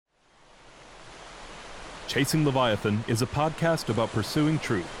Chasing Leviathan is a podcast about pursuing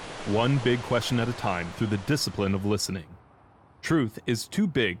truth, one big question at a time through the discipline of listening. Truth is too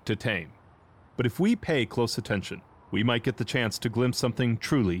big to tame, but if we pay close attention, we might get the chance to glimpse something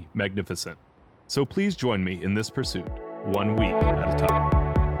truly magnificent. So please join me in this pursuit, 1 week at a time.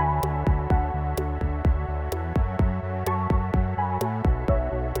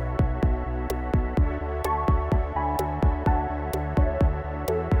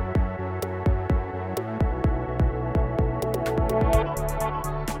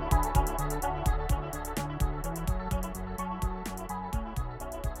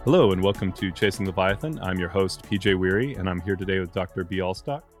 Hello and welcome to Chasing Leviathan. I'm your host, PJ Weary, and I'm here today with Dr.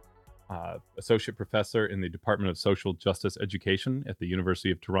 Bialystok, Associate Professor in the Department of Social Justice Education at the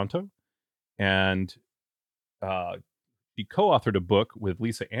University of Toronto. And he co-authored a book with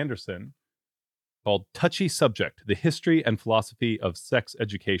Lisa Anderson called Touchy Subject, The History and Philosophy of Sex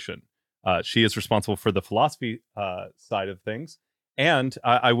Education. She is responsible for the philosophy side of things. And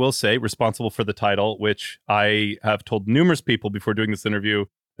I will say responsible for the title, which I have told numerous people before doing this interview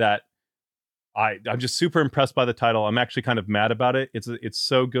that I'm just super impressed by the title. I'm actually kind of mad about it. It's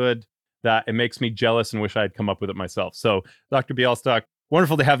so good that it makes me jealous and wish I had come up with it myself. So, Dr. Bialystok,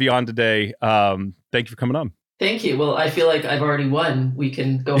 wonderful to have you on today. Thank you for coming on. Thank you. Well, I feel like I've already won. We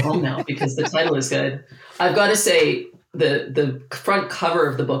can go home now because the title is good. I've got to say the front cover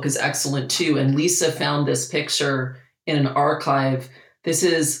of the book is excellent too. And Lisa found this picture in an archive. This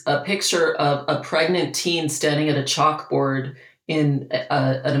is a picture of a pregnant teen standing at a chalkboard in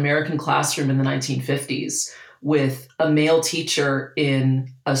an American classroom in the 1950s with a male teacher in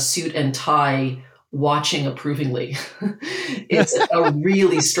a suit and tie watching approvingly. It's a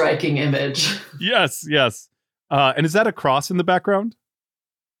really striking image. Yes. And is that a cross in the background?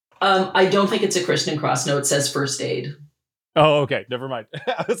 I don't think it's a Christian cross. No, it says first aid. Oh, okay. Never mind.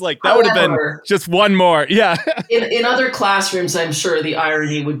 I was like, that would have been just one more. Yeah. in other classrooms, I'm sure the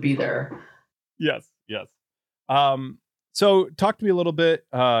irony would be there. Yes. So talk to me a little bit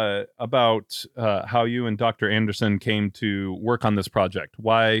about how you and Dr. Anderson came to work on this project.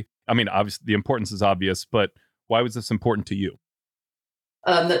 Why? I mean, obviously the importance is obvious, but why was this important to you?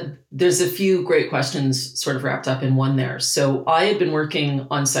 There's a few great questions sort of wrapped up in one there. So I had been working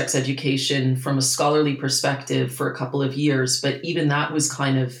on sex education from a scholarly perspective for a couple of years, but even that was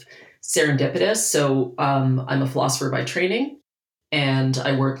kind of serendipitous. So I'm a philosopher by training, and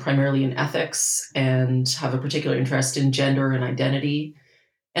I work primarily in ethics and have a particular interest in gender and identity.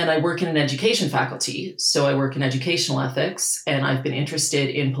 And I work in an education faculty. So I work in educational ethics, and I've been interested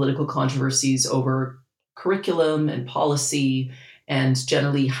in political controversies over curriculum and policy and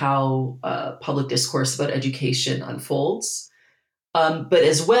generally how public discourse about education unfolds. But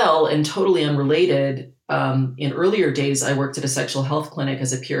as well, and totally unrelated, in earlier days, I worked at a sexual health clinic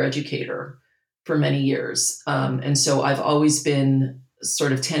as a peer educator for many years. And so I've always been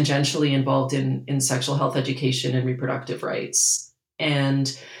sort of tangentially involved in sexual health education and reproductive rights.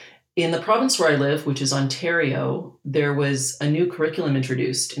 And in the province where I live, which is Ontario, there was a new curriculum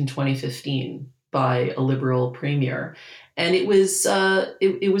introduced in 2015 by a Liberal premier. And it was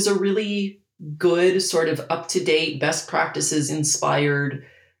a really good sort of up-to-date, best practices inspired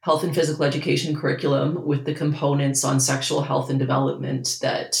health and physical education curriculum with the components on sexual health and development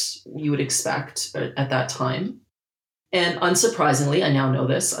that you would expect at that time. And unsurprisingly, I now know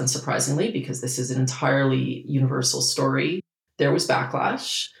this, unsurprisingly, because this is an entirely universal story, there was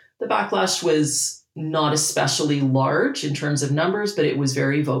backlash. The backlash was not especially large in terms of numbers, but it was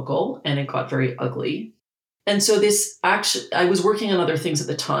very vocal and it got very ugly. And so I was working on other things at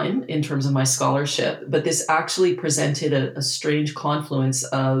the time in terms of my scholarship, but this actually presented a strange confluence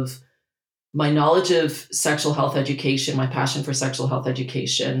of my knowledge of sexual health education, my passion for sexual health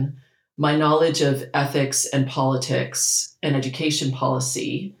education, my knowledge of ethics and politics and education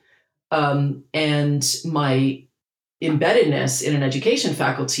policy, and my embeddedness in an education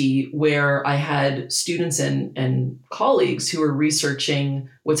faculty where I had students and colleagues who were researching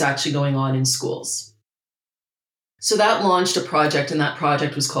what's actually going on in schools. So that launched a project, and that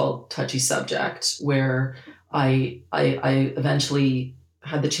project was called Touchy Subject, where I eventually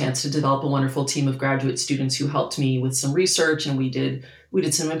had the chance to develop a wonderful team of graduate students who helped me with some research, and we did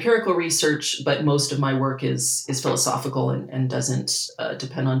some empirical research, but most of my work is philosophical and doesn't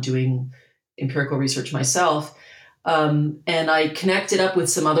depend on doing empirical research myself. And I connected up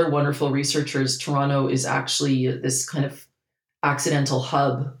with some other wonderful researchers. Toronto is actually this kind of accidental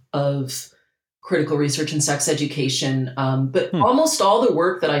hub of critical research in sex education. But almost all the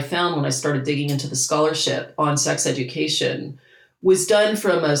work that I found when I started digging into the scholarship on sex education was done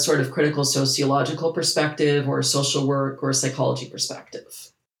from a sort of critical sociological perspective or social work or psychology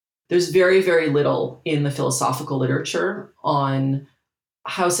perspective. there's very, very little in the philosophical literature on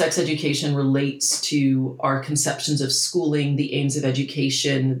how sex education relates to our conceptions of schooling, the aims of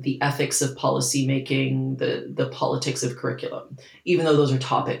education, the ethics of policymaking, the politics of curriculum, even though those are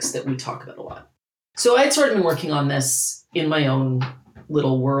topics that we talk about a lot. So I had sort of been working on this in my own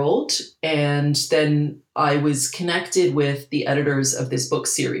little world. And then I was connected with the editors of this book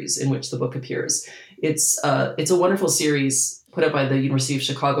series in which the book appears. It's a wonderful series put out by the University of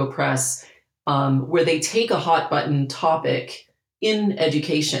Chicago Press, where they take a hot button topic in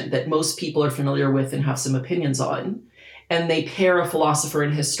education that most people are familiar with and have some opinions on, and they pair a philosopher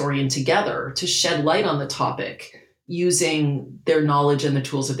and historian together to shed light on the topic using their knowledge and the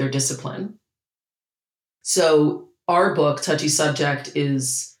tools of their discipline. So our book, Touchy Subject,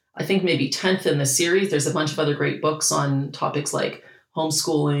 is, I think, maybe 10th in the series. There's a bunch of other great books on topics like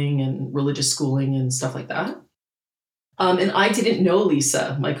homeschooling and religious schooling and stuff like that. And I didn't know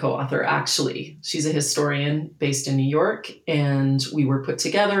Lisa, my co-author, actually. She's a historian based in New York, and we were put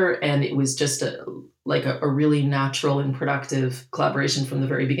together, and it was just a really natural and productive collaboration from the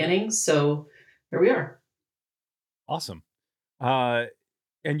very beginning. So here we are. Awesome. And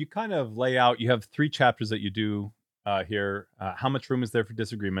you kind of lay out, you have 3 chapters that you do here. How much room is there for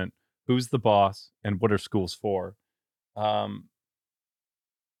disagreement? Who's the boss? And what are schools for? And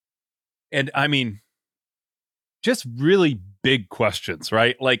I mean, just really big questions,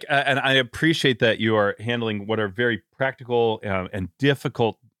 right? Like, and I appreciate that you are handling what are very practical and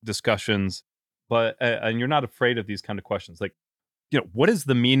difficult discussions, but and you're not afraid of these kind of questions. Like, what is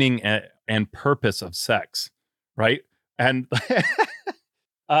the meaning and purpose of sex, right? And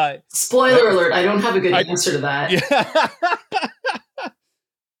spoiler alert, I don't have a good answer to that.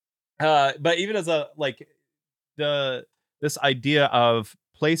 Yeah. But even as this idea of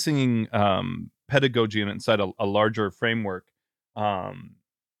placing pedagogy inside a larger framework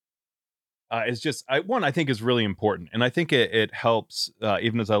is just I think is really important, and I think it helps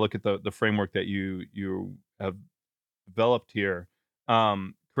even as I look at the framework that you have developed here,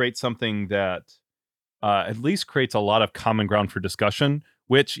 create something that at least creates a lot of common ground for discussion,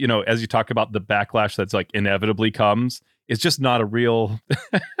 which, as you talk about the backlash that's like inevitably comes, is just not a real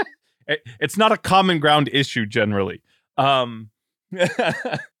it's not a common ground issue generally. So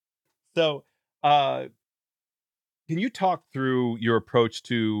can you talk through your approach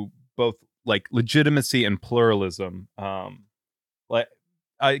to both like legitimacy and pluralism? Like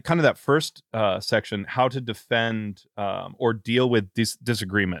kind of that first section, how to defend or deal with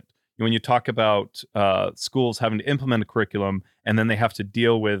disagreement. When you talk about schools having to implement a curriculum and then they have to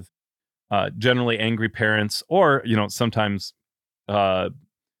deal with generally angry parents or, sometimes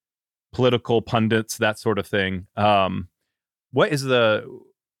political pundits, that sort of thing. What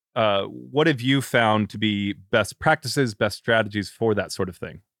have you found to be best practices, best strategies for that sort of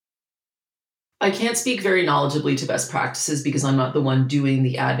thing? I can't speak very knowledgeably to best practices because I'm not the one doing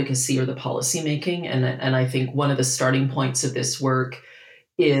the advocacy or the policy making. And I think one of the starting points of this work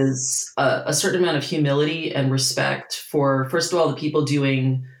is a certain amount of humility and respect for, first of all, the people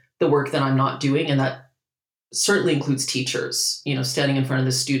doing the work that I'm not doing. And that certainly includes teachers, standing in front of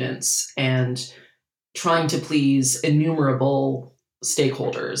the students and trying to please innumerable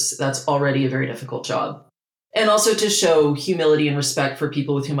stakeholders. That's already a very difficult job. And also to show humility and respect for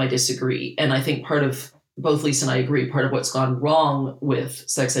people with whom I disagree. And I think part of, both Lisa and I agree, part of what's gone wrong with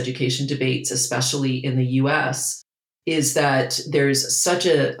sex education debates, especially in the US, is that there's such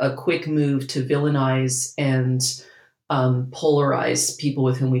a quick move to villainize and polarize people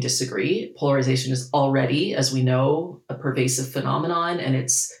with whom we disagree. Polarization is already, as we know, a pervasive phenomenon, and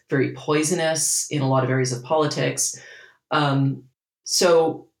it's very poisonous in a lot of areas of politics.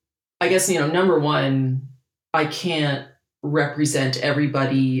 So I guess, number one, I can't represent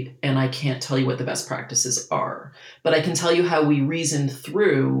everybody and I can't tell you what the best practices are, but I can tell you how we reason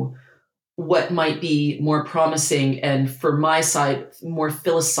through what might be more promising and, for my side, more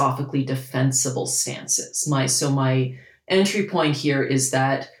philosophically defensible stances. My entry point here is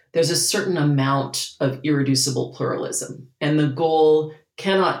that there's a certain amount of irreducible pluralism, and the goal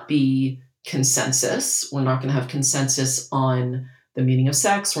cannot be consensus. We're not going to have consensus on the meaning of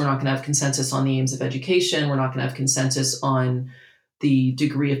sex. We're not going to have consensus on the aims of education. We're not going to have consensus on the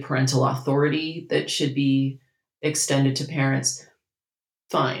degree of parental authority that should be extended to parents.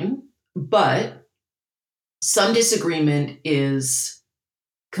 Fine. But some disagreement is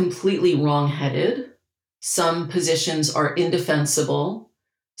completely wrong-headed. Some positions are indefensible.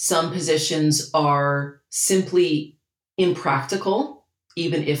 Some positions are simply impractical,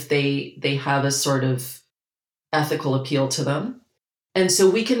 even if they have a sort of ethical appeal to them. And so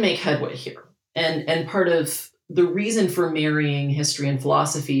we can make headway here. And part of the reason for marrying history and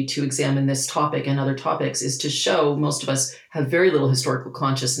philosophy to examine this topic and other topics is to show most of us have very little historical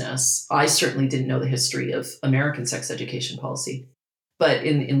consciousness. I certainly didn't know the history of American sex education policy. But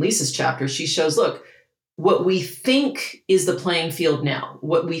in Lisa's chapter, she shows, look, what we think is the playing field now,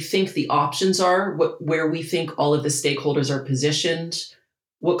 what we think the options are, where we think all of the stakeholders are positioned,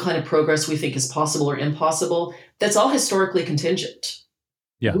 what kind of progress we think is possible or impossible, that's all historically contingent.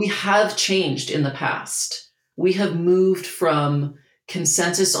 Yeah. We have changed in the past. We have moved from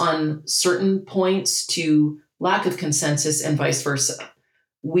consensus on certain points to lack of consensus and vice versa.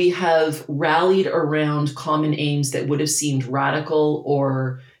 We have rallied around common aims that would have seemed radical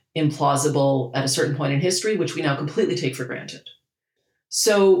or implausible at a certain point in history, which we now completely take for granted.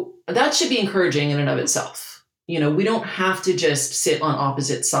 So that should be encouraging in and of itself. We don't have to just sit on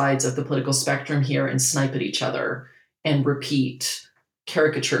opposite sides of the political spectrum here and snipe at each other and repeat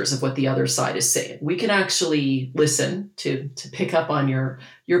caricatures of what the other side is saying. We can actually listen to pick up on your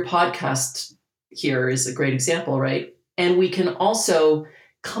podcast here is a great example, right? And we can also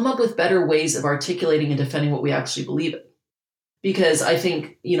come up with better ways of articulating and defending what we actually believe in. Because I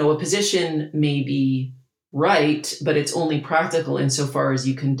think, a position may be right, but it's only practical insofar as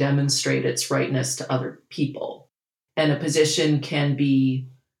you can demonstrate its rightness to other people. And a position can be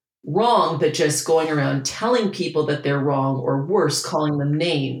wrong, but just going around telling people that they're wrong, or worse, calling them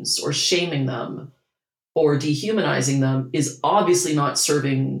names or shaming them or dehumanizing them is obviously not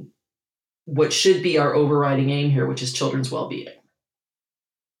serving what should be our overriding aim here, which is children's well-being.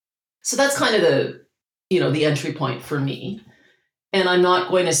 So that's kind of the entry point for me. And I'm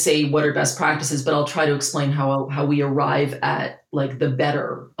not going to say what are best practices, but I'll try to explain how we arrive at like the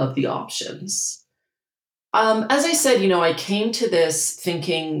better of the options. As I said, I came to this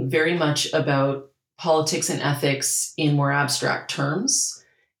thinking very much about politics and ethics in more abstract terms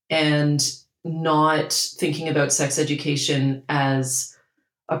and not thinking about sex education as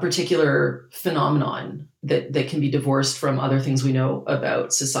a particular phenomenon that can be divorced from other things we know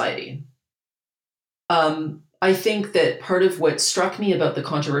about society. I think that part of what struck me about the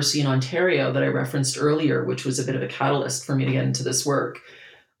controversy in Ontario that I referenced earlier, which was a bit of a catalyst for me to get into this work,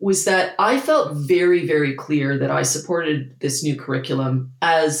 was that I felt very, very clear that I supported this new curriculum,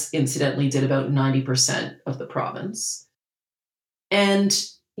 as incidentally did about 90% of the province. And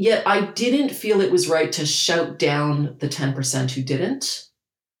yet I didn't feel it was right to shout down the 10% who didn't.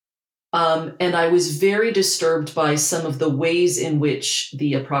 And I was very disturbed by some of the ways in which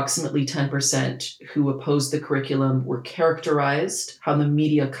the approximately 10% who opposed the curriculum were characterized, how the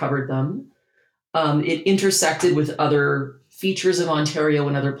media covered them. It intersected with other features of Ontario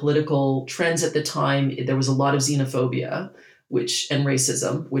and other political trends at the time. There was a lot of xenophobia and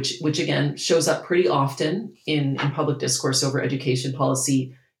racism, which again shows up pretty often in public discourse over education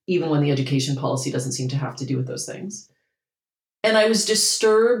policy, even when the education policy doesn't seem to have to do with those things. And I was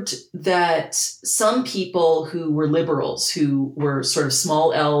disturbed that some people who were liberals, who were sort of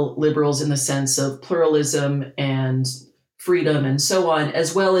small L liberals in the sense of pluralism and freedom and so on,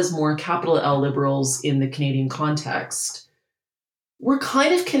 as well as more capital L liberals in the Canadian context, were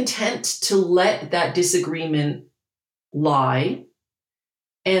kind of content to let that disagreement lie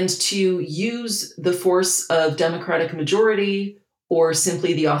and to use the force of Democratic majority or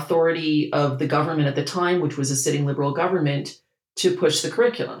simply the authority of the government at the time, which was a sitting Liberal government, to push the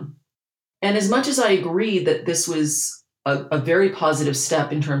curriculum. And as much as I agree that this was a very positive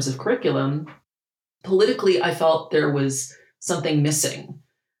step in terms of curriculum, politically, I felt there was something missing.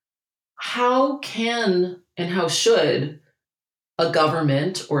 How can and how should a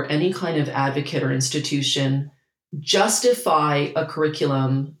government or any kind of advocate or institution justify a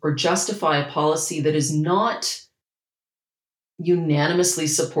curriculum or justify a policy that is not unanimously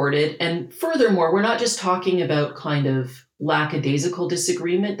supported? And furthermore, we're not just talking about kind of lackadaisical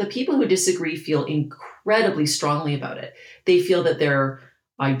disagreement. The people who disagree feel incredibly strongly about it. They feel that their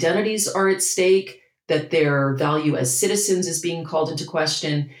identities are at stake, that their value as citizens is being called into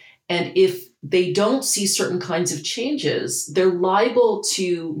question. And if they don't see certain kinds of changes, they're liable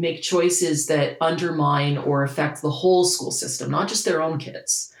to make choices that undermine or affect the whole school system, not just their own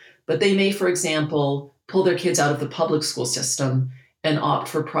kids. But they may, for example, pull their kids out of the public school system and opt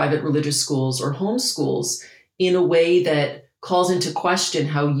for private religious schools or homeschools in a way that calls into question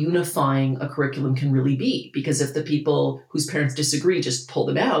how unifying a curriculum can really be. Because if the people whose parents disagree just pull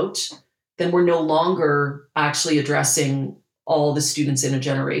them out, then we're no longer actually addressing all the students in a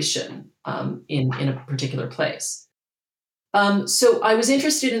generation in a particular place. So I was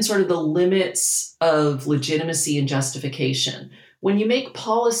interested in sort of the limits of legitimacy and justification. When you make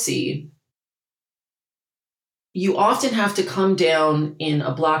policy, you often have to come down in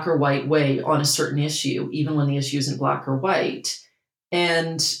a black or white way on a certain issue, even when the issue isn't black or white.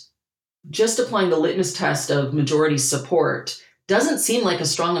 And just applying the litmus test of majority support doesn't seem like a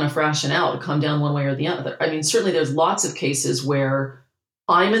strong enough rationale to come down one way or the other. I mean, certainly there's lots of cases where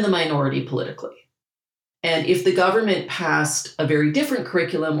I'm in the minority politically. And if the government passed a very different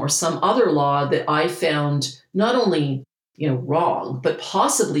curriculum or some other law that I found not only, wrong, but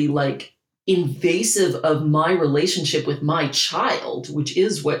possibly like invasive of my relationship with my child, which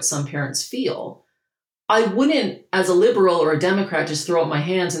is what some parents feel, I wouldn't, as a liberal or a Democrat, just throw up my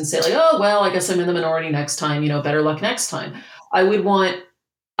hands and say, like, oh, well, I guess I'm in the minority next time, better luck next time. I would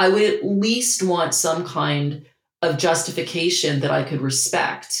at least want some kind of justification that I could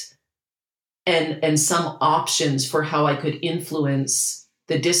respect and some options for how I could influence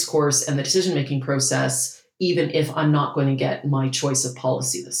the discourse and the decision-making process, even if I'm not going to get my choice of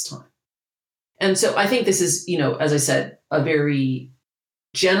policy this time. And so I think this is, as I said, a very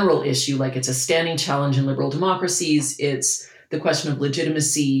general issue, like it's a standing challenge in liberal democracies. It's the question of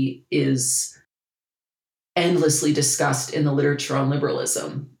legitimacy is endlessly discussed in the literature on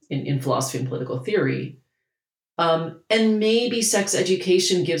liberalism, in philosophy and political theory. And maybe sex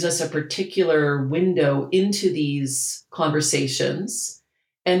education gives us a particular window into these conversations.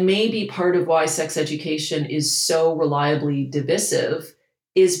 And maybe part of why sex education is so reliably divisive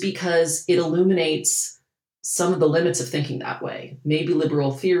is because it illuminates some of the limits of thinking that way. Maybe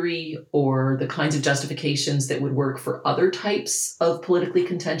liberal theory or the kinds of justifications that would work for other types of politically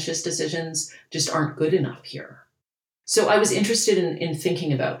contentious decisions just aren't good enough here. So I was interested in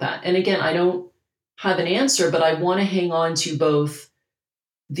thinking about that. And again, I don't have an answer, but I want to hang on to both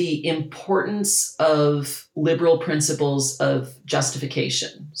the importance of liberal principles of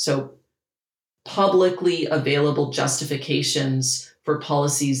justification. So publicly available justifications for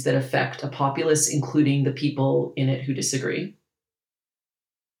policies that affect a populace, including the people in it who disagree,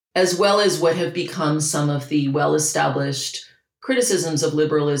 as well as what have become some of the well-established criticisms of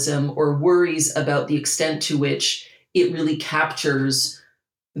liberalism or worries about the extent to which it really captures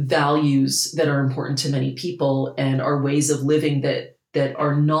values that are important to many people and are ways of living that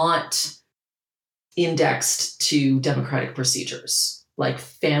are not indexed to democratic procedures, like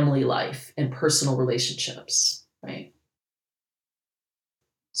family life and personal relationships, right?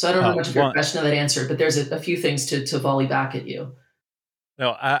 So I don't know much of your question of that answer, but there's a few things to volley back at you.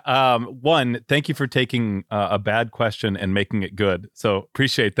 No, one, thank you for taking a bad question and making it good. So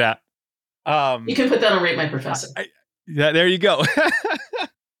appreciate that. You can put that on Rate My Professor. Yeah, there you go.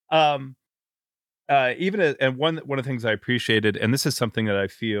 And one of the things I appreciated, and this is something that I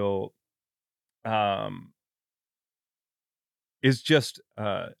feel is just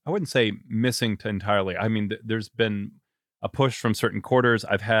I wouldn't say missing entirely. I mean, there's been a push from certain quarters.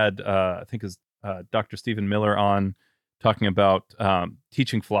 I've had I think is Dr. Stephen Miller on talking about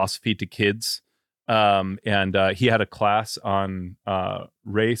teaching philosophy to kids, and he had a class on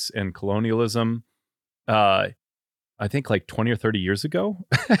race and colonialism. I think like 20 or 30 years ago.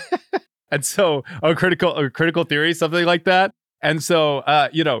 And so critical theory, something like that. And so,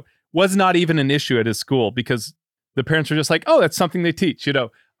 was not even an issue at his school because the parents were just like, oh, that's something they teach,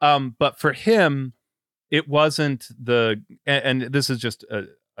 But for him, it wasn't and this is just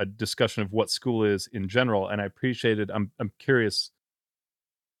a discussion of what school is in general. And I appreciated, I'm curious,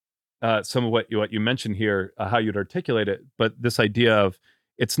 some of what you mentioned here, how you'd articulate it. But this idea of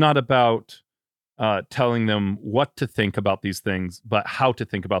it's not about telling them what to think about these things, but how to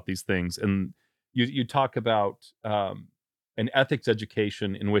think about these things. And you talk about an ethics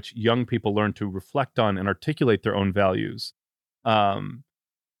education in which young people learn to reflect on and articulate their own values.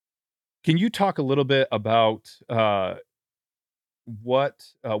 Can you talk a little bit about what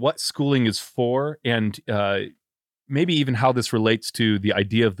schooling is for, and maybe even how this relates to the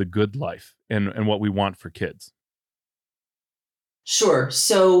idea of the good life and what we want for kids? Sure.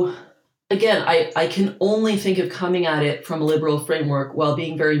 So again, I can only think of coming at it from a liberal framework while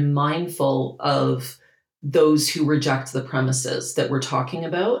being very mindful of those who reject the premises that we're talking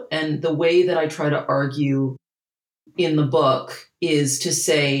about. And the way that I try to argue in the book is to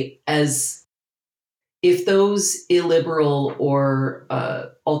say, as if those illiberal or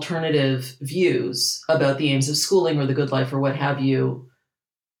alternative views about the aims of schooling or the good life or what have you,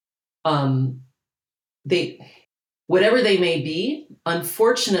 whatever they may be,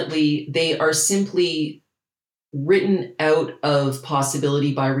 unfortunately, they are simply written out of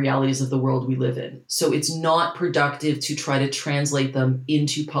possibility by realities of the world we live in. So it's not productive to try to translate them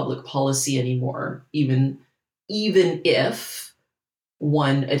into public policy anymore, even if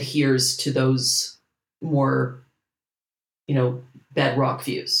one adheres to those more, bedrock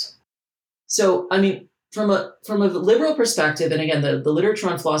views. So, I mean, from a liberal perspective, and again, the literature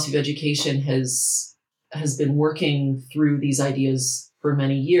on philosophy of education has been working through these ideas for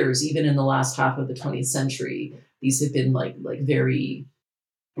many years. Even in the last half of the 20th century, these have been like very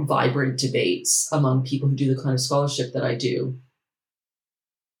vibrant debates among people who do the kind of scholarship that I do.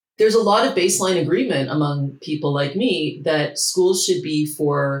 There's a lot of baseline agreement among people like me that schools should be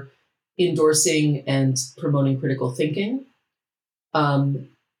for endorsing and promoting critical thinking, um,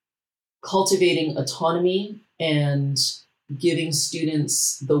 cultivating autonomy, and giving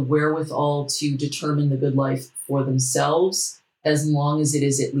students the wherewithal to determine the good life for themselves, as long as it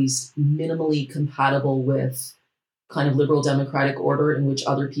is at least minimally compatible with kind of liberal democratic order in which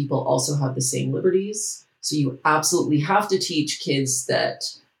other people also have the same liberties. So you absolutely have to teach kids that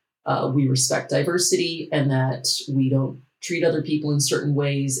we respect diversity and that we don't treat other people in certain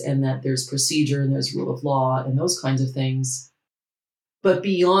ways and that there's procedure and there's rule of law and those kinds of things. But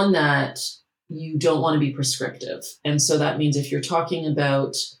beyond that, you don't want to be prescriptive. And so that means if you're talking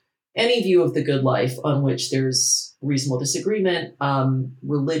about any view of the good life on which there's reasonable disagreement,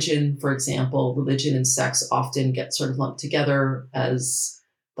 religion, for example, religion and sex often get sort of lumped together as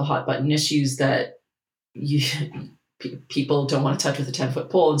the hot button issues that people don't want to touch with a 10-foot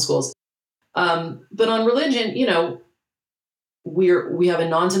pole in schools. But on religion, we have a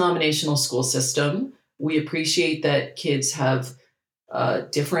non-denominational school system. We appreciate that kids have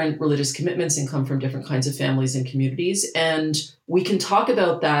different religious commitments and come from different kinds of families and communities, and we can talk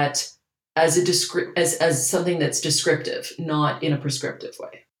about that as as something that's descriptive, not in a prescriptive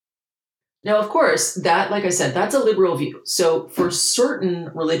way. Now, of course, that, like I said, that's a liberal view. So for certain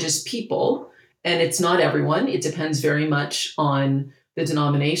religious people, and it's not everyone, it depends very much on the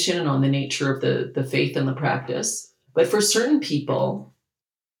denomination and on the nature of the faith and the practice. But for certain people,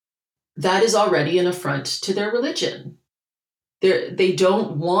 that is already an affront to their religion. They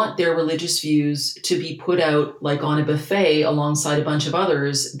don't want their religious views to be put out like on a buffet alongside a bunch of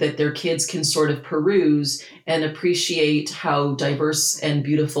others that their kids can sort of peruse and appreciate how diverse and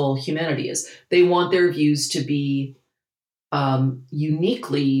beautiful humanity is. They want their views to be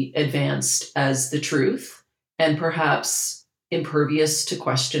uniquely advanced as the truth and perhaps impervious to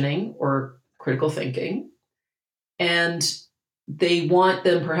questioning or critical thinking. And they want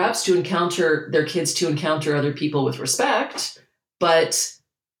them perhaps their kids to encounter other people with respect, but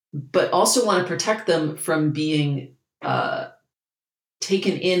also want to protect them from being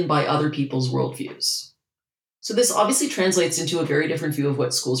taken in by other people's worldviews. So this obviously translates into a very different view of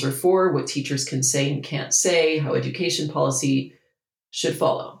what schools are for, what teachers can say and can't say, how education policy should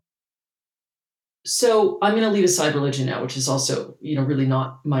follow. So I'm going to leave aside religion now, which is also, really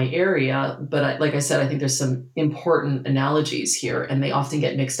not my area. But like I said, I think there's some important analogies here, and they often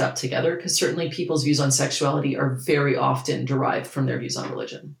get mixed up together because certainly people's views on sexuality are very often derived from their views on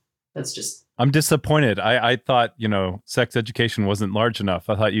religion. That's just... I'm disappointed. I thought, sex education wasn't large enough.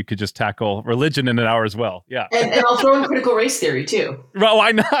 I thought you could just tackle religion in an hour as well. Yeah. And I'll throw in critical race theory too. Well,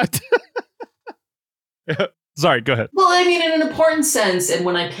 why not? Sorry, go ahead. Well, I mean, in an important sense, and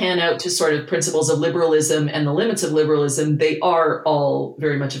when I pan out to sort of principles of liberalism and the limits of liberalism, they are all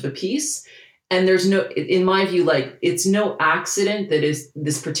very much of a piece. And there's no, in my view, it's no accident that is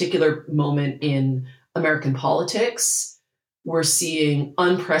this particular moment in American politics, we're seeing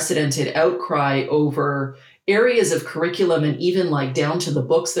unprecedented outcry over areas of curriculum and even down to the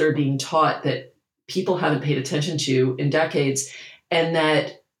books that are being taught that people haven't paid attention to in decades, and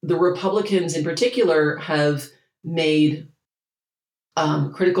that the Republicans in particular have made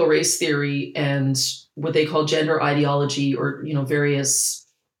critical race theory and what they call gender ideology or, various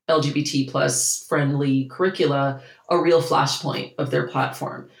LGBT plus friendly curricula a real flashpoint of their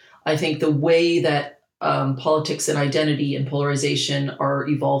platform. I think the way that politics and identity and polarization are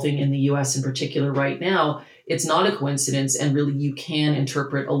evolving in the US in particular right now, it's not a coincidence. And really, you can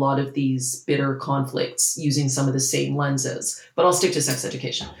interpret a lot of these bitter conflicts using some of the same lenses. But I'll stick to sex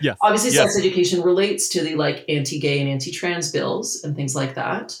education. Yes. Obviously, sex education relates to the anti-gay and anti-trans bills and things like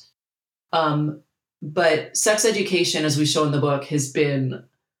that. But sex education, as we show in the book, has been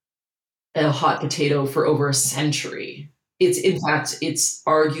a hot potato for over a century. In fact, it's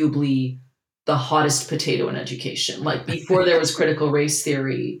arguably the hottest potato in education. Before there was critical race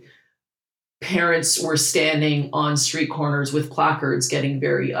theory, parents were standing on street corners with placards getting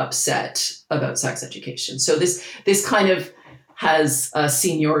very upset about sex education. So this kind of has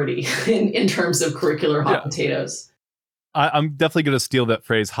seniority in terms of curricular hot potatoes. I'm definitely going to steal that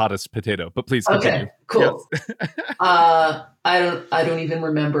phrase, hottest potato, but please continue. Okay, cool. Yes. I don't even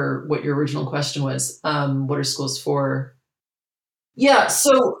remember what your original question was. What are schools for? Yeah,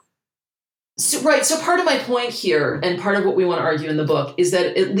 so Right. So part of my point here, and part of what we want to argue in the book, is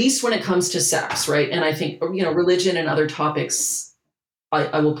that at least when it comes to sex, right? And I think, religion and other topics,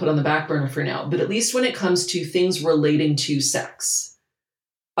 I will put on the back burner for now. But at least when it comes to things relating to sex,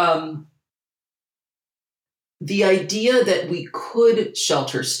 the idea that we could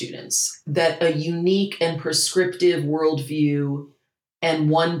shelter students, that a unique and prescriptive worldview and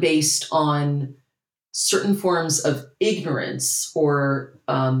one based on certain forms of ignorance or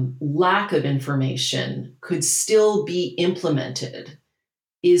lack of information could still be implemented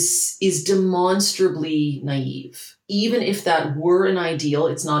is demonstrably naive. Even if that were an ideal,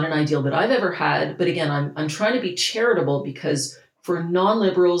 it's not an ideal that I've ever had. But again, I'm trying to be charitable, because for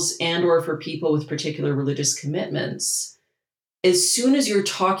non-liberals and or for people with particular religious commitments, as soon as you're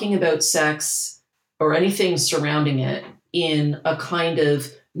talking about sex or anything surrounding it in a kind of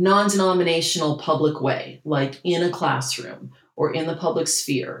non-denominational public way, like in a classroom or in the public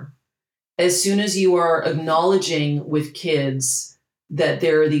sphere, as soon as you are acknowledging with kids that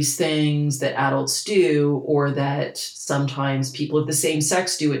there are these things that adults do, or that sometimes people of the same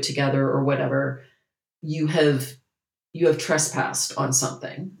sex do it together or whatever, you have trespassed on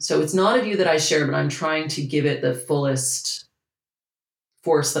something. So it's not a view that I share, but I'm trying to give it the fullest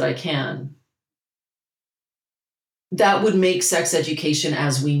force that I can. That would make sex education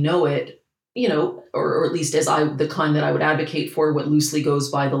as we know it, or at least as the kind that I would advocate for, what loosely goes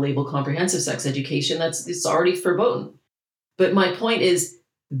by the label comprehensive sex education, it's already verboten. But my point is,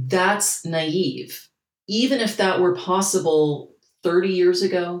 that's naive. Even if that were possible 30 years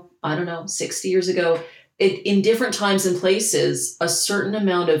ago, I don't know, 60 years ago, in different times and places, a certain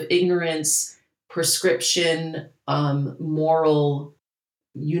amount of ignorance, prescription, moral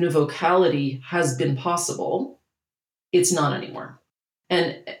univocality has been possible. It's not anymore.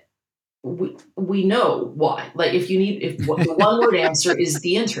 And we know why. Like, if the one word answer is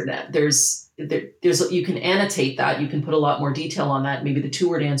the internet, there's you can annotate that, you can put a lot more detail on that. Maybe the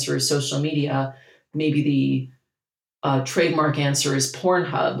 2-word answer is social media, maybe the trademark answer is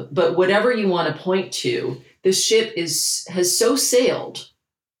Pornhub, but whatever you want to point to, the ship has so sailed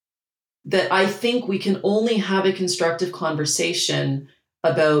that I think we can only have a constructive conversation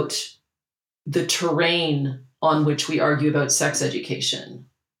about the terrain on which we argue about sex education,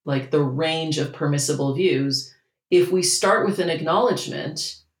 like the range of permissible views, if we start with an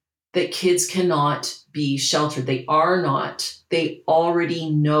acknowledgement that kids cannot be sheltered. They are not. They already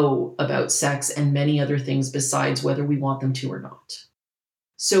know about sex and many other things besides whether we want them to or not.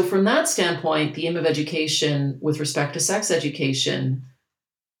 So from that standpoint, the aim of education with respect to sex education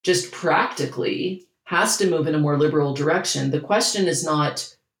just practically has to move in a more liberal direction. The question is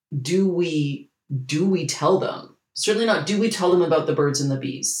not, do we tell them? Certainly not, do we tell them about the birds and the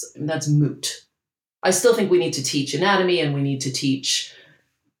bees? I mean, that's moot. I still think we need to teach anatomy, and we need to teach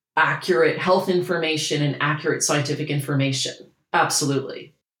accurate health information and accurate scientific information.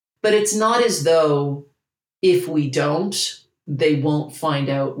 Absolutely. But it's not as though if we don't, they won't find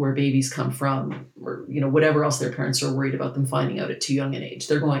out where babies come from, or whatever else their parents are worried about them finding out at too young an age.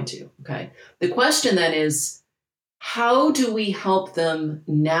 They're going to. Okay. The question then is, how do we help them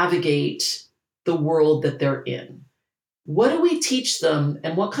navigate the world that they're in? What do we teach them,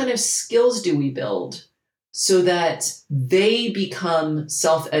 and what kind of skills do we build so that they become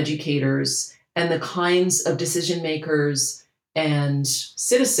self-educators and the kinds of decision makers and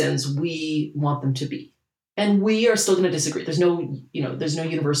citizens we want them to be? And we are still going to disagree. There's no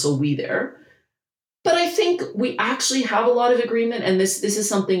universal we there. But I think we actually have a lot of agreement, and this is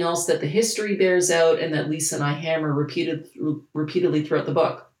something else that the history bears out and that Lisa and I hammer repeatedly throughout the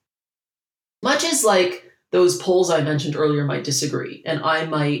book. Much as like those polls I mentioned earlier might disagree, and I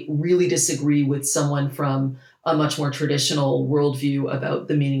might really disagree with someone from a much more traditional worldview about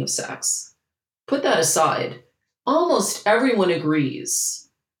the meaning of sex. Put that aside, almost everyone agrees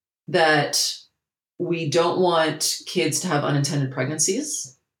that we don't want kids to have unintended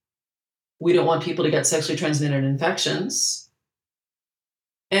pregnancies. We don't want people to get sexually transmitted infections.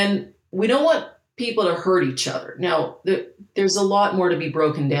 And we don't want people to hurt each other. Now, there's a lot more to be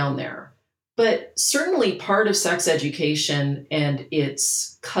broken down there. But certainly part of sex education and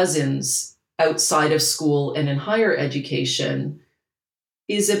its cousins outside of school and in higher education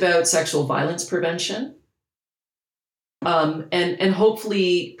is about sexual violence prevention, and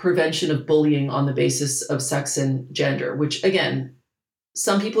hopefully prevention of bullying on the basis of sex and gender, which, again,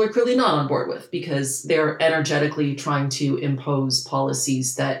 some people are clearly not on board with because they're energetically trying to impose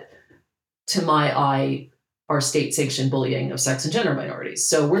policies that, to my eye, are state-sanctioned bullying of sex and gender minorities.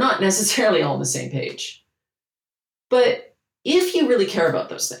 So we're not necessarily all on the same page. But if you really care about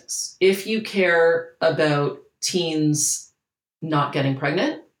those things, if you care about teens not getting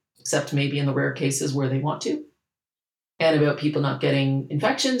pregnant, except maybe in the rare cases where they want to, and about people not getting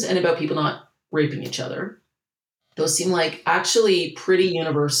infections, and about people not raping each other. Those seem like actually pretty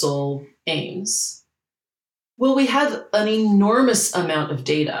universal aims. Well, we have an enormous amount of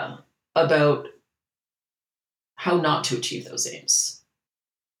data about how not to achieve those aims.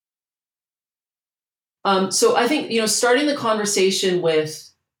 So I think, starting the conversation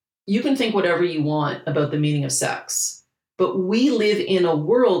with, you can think whatever you want about the meaning of sex, but we live in a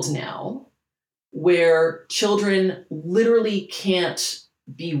world now where children literally can't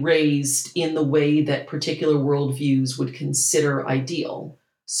be raised in the way that particular worldviews would consider ideal.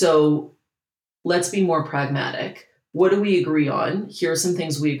 So let's be more pragmatic. What do we agree on? Here are some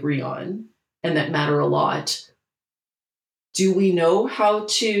things we agree on and that matter a lot. Do we know how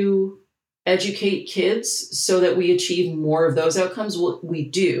to educate kids so that we achieve more of those outcomes? Well, we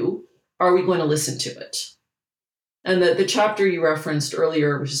do. Are we going to listen to it? And the chapter you referenced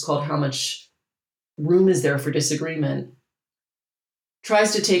earlier, which is called How Much Room Is There for Disagreement,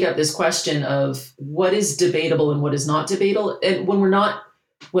 tries to take up this question of what is debatable and what is not debatable. And when we're not,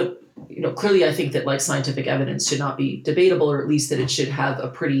 clearly I think that like scientific evidence should not be debatable, or at least that it should have a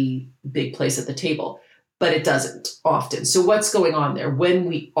pretty big place at the table, but it doesn't often. So what's going on there? When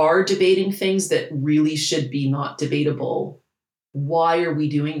we are debating things that really should be not debatable, why are we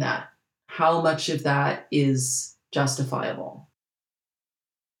doing that? How much of that is justifiable?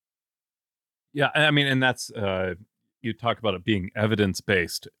 Yeah, I mean, and that's you talk about it being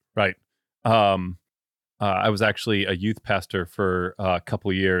evidence-based, right? Um, I was actually a youth pastor for a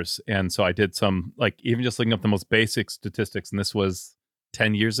couple of years, and so I did some, like, even just looking up the most basic statistics, and this was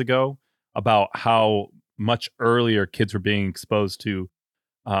 10 years ago, about how much earlier kids were being exposed to,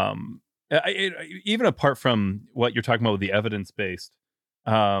 even apart from what you're talking about with the evidence-based,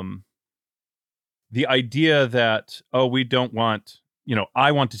 um, the idea that, oh, we don't want,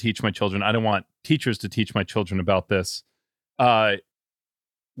 I want to teach my children, I don't want teachers to teach my children about this. Uh,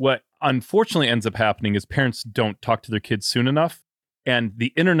 what unfortunately ends up happening is parents don't talk to their kids soon enough, and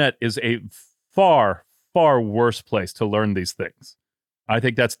the internet is a far, far worse place to learn these things. I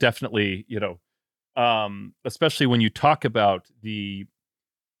think that's definitely, especially when you talk about the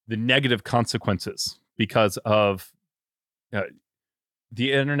negative consequences because of uh,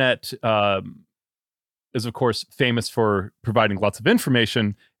 the internet. Is of course famous for providing lots of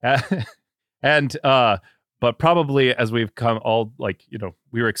information, and but probably as we've come all, like,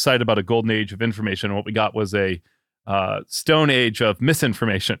 we were excited about a golden age of information, and what we got was a stone age of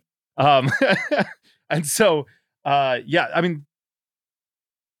misinformation. um and so yeah, I mean,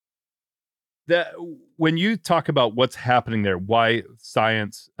 that when you talk about what's happening there, why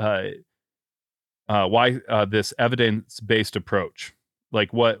science, why this evidence-based approach,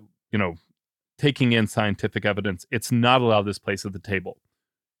 like, what, taking in scientific evidence, it's not allowed this place at the table.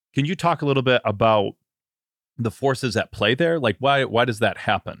 Can you talk a little bit about the forces at play there? Like, why does that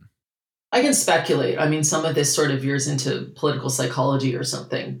happen? I can speculate. I mean, some of this sort of veers into political psychology or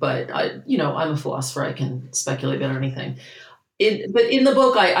something, but I'm a philosopher. I can speculate about anything. But in the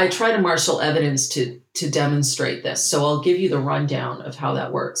book, I try to marshal evidence to demonstrate this. So I'll give you the rundown of how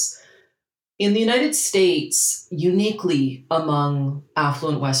that works. In the United States, uniquely among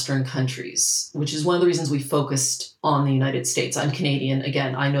affluent Western countries, which is one of the reasons we focused on the United States. I'm Canadian.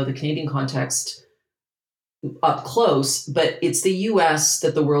 Again, I know the Canadian context up close, but it's the US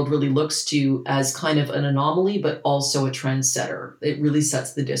that the world really looks to as kind of an anomaly, but also a trendsetter. It really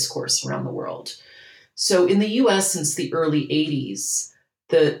sets the discourse around the world. So in the US, since the early 80s,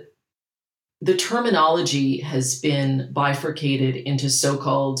 the terminology has been bifurcated into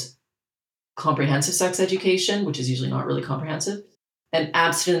so-called comprehensive sex education, which is usually not really comprehensive, and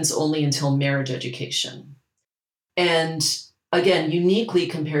abstinence only until marriage education. And again, uniquely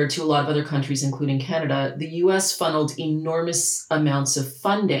compared to a lot of other countries, including Canada, the US funneled enormous amounts of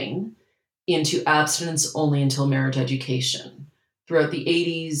funding into abstinence only until marriage education throughout the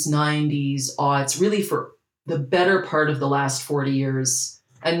 80s, 90s, aughts, really for the better part of the last 40 years,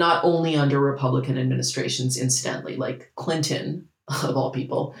 and not only under Republican administrations, incidentally, like Clinton, of all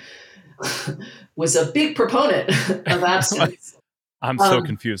people, was a big proponent of abstinence. I'm so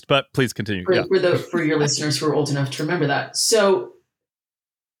confused, but please continue. For your listeners who are old enough to remember that. So,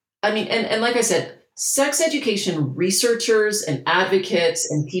 I mean, and like I said, sex education researchers and advocates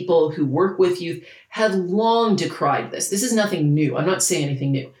and people who work with youth have long decried this. This is nothing new. I'm not saying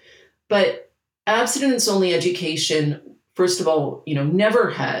anything new, but abstinence-only education, first of all, never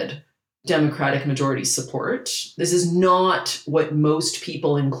had Democratic majority support. This is not what most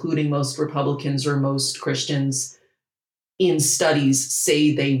people, including most Republicans or most Christians in studies,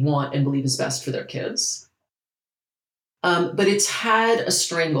 say they want and believe is best for their kids. but it's had a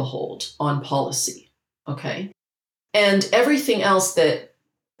stranglehold on policy, okay? And everything else that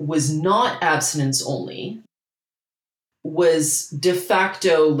was not abstinence only was de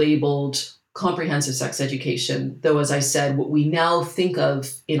facto labeled comprehensive sex education, though, as I said, what we now think of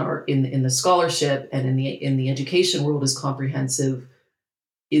in the scholarship and in the education world as comprehensive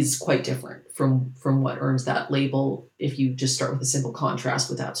is quite different from what earns that label if you just start with a simple contrast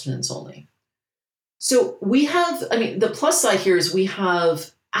with abstinence only. So we have, I mean, the plus side here is we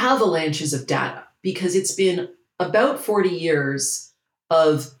have avalanches of data because it's been about 40 years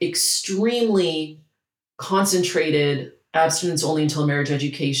of extremely concentrated abstinence only until marriage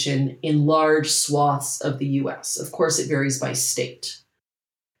education in large swaths of the US. Of course, it varies by state.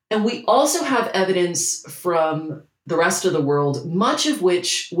 And we also have evidence from the rest of the world, much of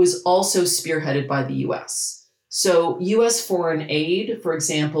which was also spearheaded by the US. So US foreign aid, for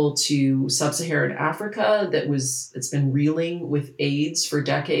example, to sub-Saharan Africa that's been reeling with AIDS for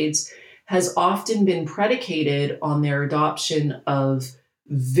decades, has often been predicated on their adoption of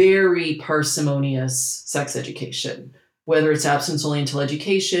very parsimonious sex education, whether it's abstinence only until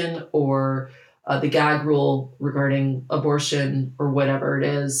education or the gag rule regarding abortion or whatever it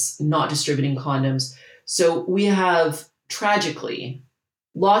is, not distributing condoms. So we have, tragically,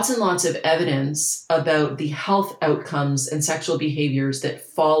 lots and lots of evidence about the health outcomes and sexual behaviors that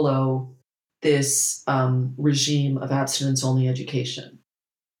follow this regime of abstinence-only education.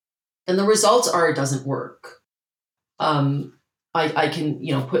 And the results are it doesn't work. I can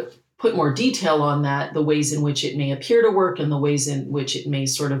put more detail on that, the ways in which it may appear to work and the ways in which it may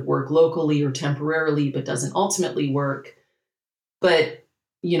sort of work locally or temporarily, but doesn't ultimately work. But,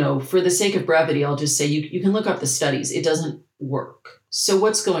 for the sake of brevity, I'll just say you can look up the studies. It doesn't work. So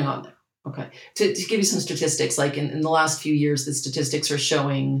what's going on there? Okay. To give you some statistics, like in the last few years, the statistics are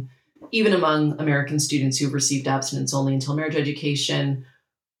showing, even among American students who've received abstinence only until marriage education,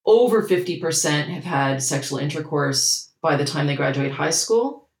 over 50% have had sexual intercourse by the time they graduate high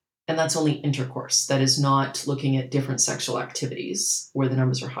school. And that's only intercourse. That is not looking at different sexual activities where the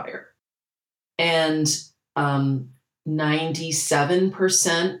numbers are higher. And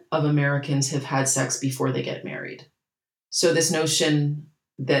 97% of Americans have had sex before they get married. So this notion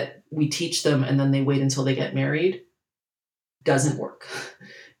that we teach them and then they wait until they get married doesn't work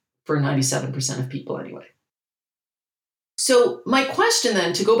for 97% of people anyway. So my question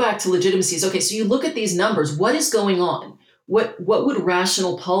then, to go back to legitimacy, is, okay, so you look at these numbers, what is going on? What would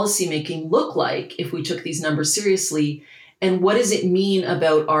rational policymaking look like if we took these numbers seriously? And what does it mean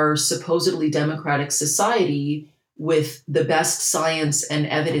about our supposedly democratic society with the best science and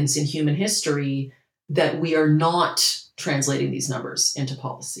evidence in human history that we are not translating these numbers into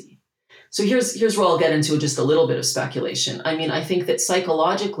policy? So here's where I'll get into just a little bit of speculation. I mean, I think that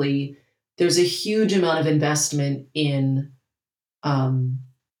psychologically, there's a huge amount of investment in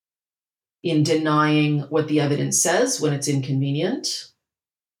denying what the evidence says when it's inconvenient,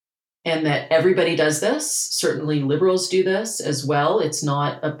 and that everybody does this. Certainly liberals do this as well. It's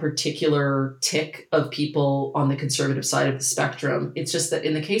not a particular tick of people on the conservative side of the spectrum. It's just that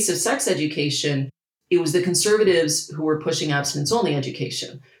in the case of sex education, it was the conservatives who were pushing abstinence-only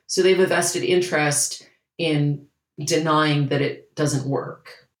education. So they have a vested interest in denying that it doesn't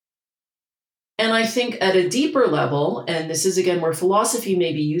work. And I think at a deeper level, and this is again where philosophy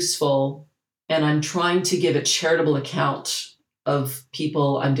may be useful, and I'm trying to give a charitable account of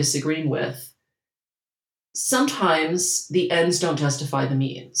people I'm disagreeing with, sometimes the ends don't justify the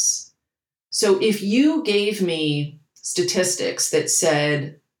means. So if you gave me statistics that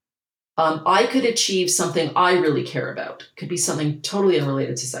said, I could achieve something I really care about, could be something totally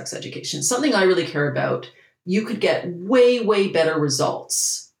unrelated to sex education, something I really care about, you could get way, way better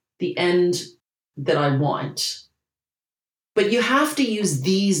results, the end that I want. But you have to use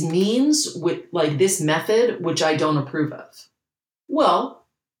these means, with like this method, which I don't approve of. Well,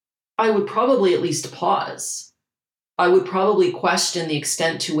 I would probably at least pause. I would probably question the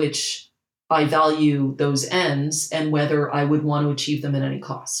extent to which I value those ends and whether I would want to achieve them at any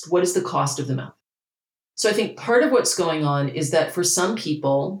cost. What is the cost of the method? So I think part of what's going on is that for some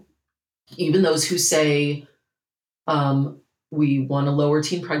people, even those who say we want to lower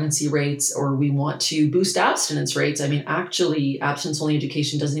teen pregnancy rates or we want to boost abstinence rates, I mean, actually, abstinence-only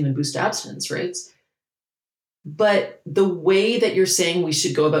education doesn't even boost abstinence rates. But the way that you're saying we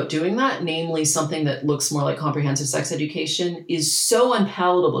should go about doing that, namely something that looks more like comprehensive sex education, is so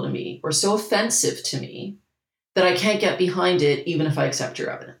unpalatable to me or so offensive to me that I can't get behind it, even if I accept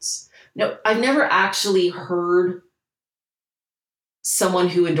your evidence. No, I've never actually heard someone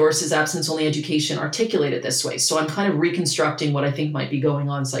who endorses abstinence-only education articulate it this way. So I'm kind of reconstructing what I think might be going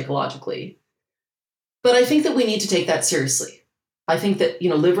on psychologically. But I think that we need to take that seriously. I think that,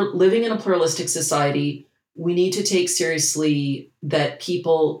 living in a pluralistic society, we need to take seriously that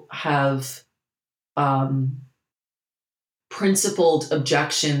people have principled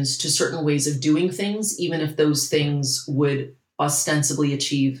objections to certain ways of doing things, even if those things would ostensibly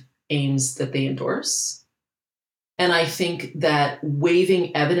achieve aims that they endorse. And I think that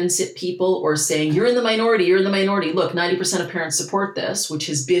waving evidence at people or saying, you're in the minority, look, 90% of parents support this, which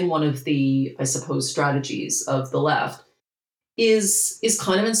has been one of the, I suppose, strategies of the left, is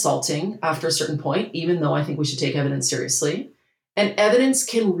kind of insulting after a certain point, even though I think we should take evidence seriously. And evidence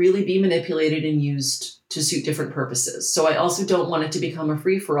can really be manipulated and used to suit different purposes. So I also don't want it to become a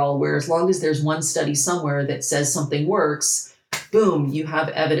free-for-all where as long as there's one study somewhere that says something works, boom, you have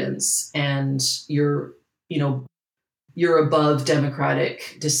evidence and you're above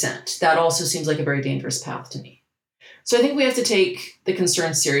democratic dissent. That also seems like a very dangerous path to me. So I think we have to take the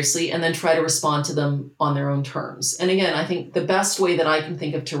concerns seriously and then try to respond to them on their own terms. And again, I think the best way that I can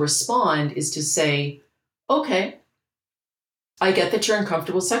think of to respond is to say, okay, I get that you're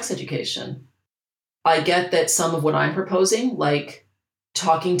uncomfortable with sex education. I get that some of what I'm proposing, like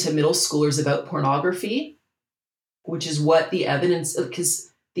talking to middle schoolers about pornography, which is what the evidence,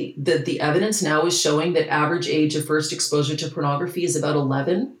 because the evidence now is showing that average age of first exposure to pornography is about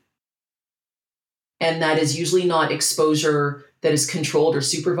 11. And that is usually not exposure that is controlled or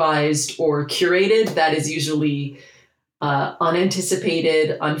supervised or curated. That is usually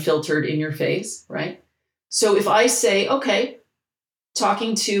unanticipated, unfiltered in your face, right? So if I say, okay,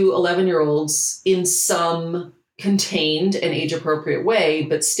 talking to 11-year-olds in some contained and age-appropriate way,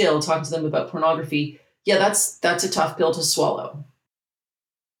 but still talking to them about pornography, yeah, that's a tough pill to swallow.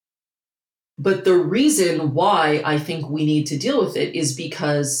 But the reason why I think we need to deal with it is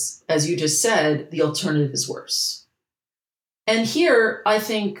because, as you just said, the alternative is worse. And here, I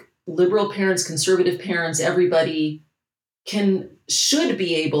think liberal parents, conservative parents, everybody should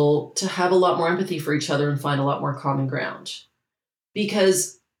be able to have a lot more empathy for each other and find a lot more common ground.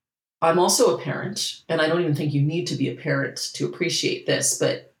 Because I'm also a parent, and I don't even think you need to be a parent to appreciate this,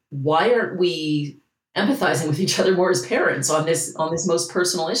 but why aren't we empathizing with each other more as parents on this most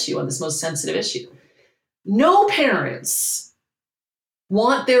personal issue, on this most sensitive issue? No parents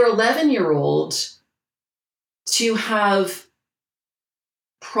want their 11-year-old to have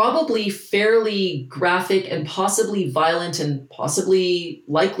probably fairly graphic and possibly violent and possibly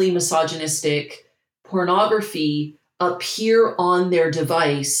likely misogynistic pornography appear on their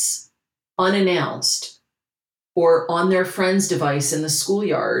device unannounced or on their friend's device in the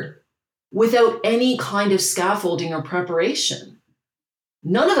schoolyard without any kind of scaffolding or preparation.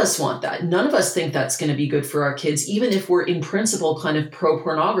 None of us want that. None of us think that's going to be good for our kids, even if we're in principle kind of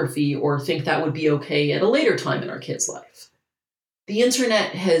pro-pornography or think that would be okay at a later time in our kids' life. The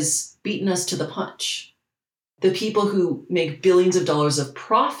internet has beaten us to the punch. The people who make billions of dollars of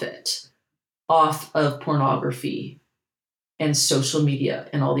profit off of pornography and social media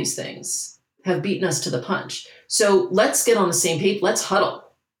and all these things have beaten us to the punch. So let's get on the same page. Let's huddle.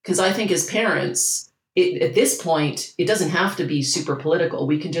 Because I think as parents, at this point, it doesn't have to be super political.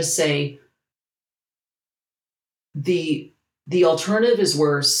 We can just say the alternative is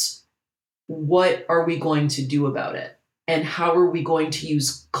worse. What are we going to do about it? And how are we going to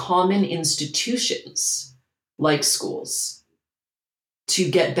use common institutions like schools to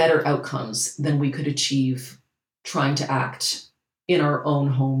get better outcomes than we could achieve trying to act in our own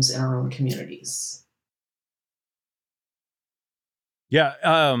homes and our own communities? Yeah.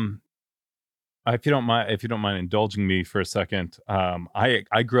 If you don't mind indulging me for a second,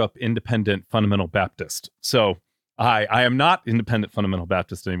 I grew up independent fundamental Baptist, so I am not independent fundamental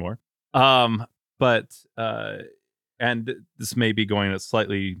Baptist anymore. But and this may be going a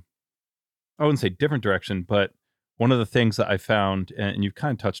slightly, I wouldn't say different direction, but one of the things that I found, and you've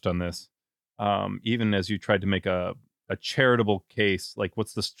kind of touched on this, even as you tried to make a charitable case, like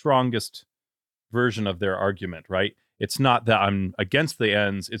what's the strongest version of their argument, right? It's not that I'm against the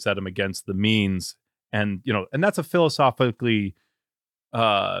ends, it's that I'm against the means. And, and that's a philosophically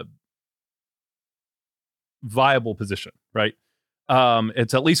viable position, right?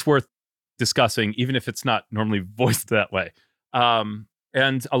 It's at least worth discussing, even if it's not normally voiced that way.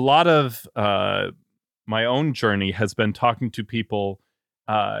 And a lot of my own journey has been talking to people,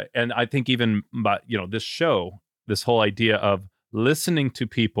 and I think even, this show, this whole idea of listening to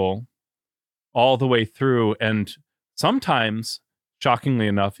people all the way through, and sometimes, shockingly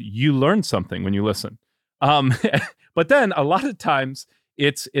enough, you learn something when you listen. But then a lot of times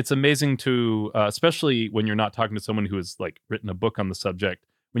it's amazing to, especially when you're not talking to someone who has like written a book on the subject,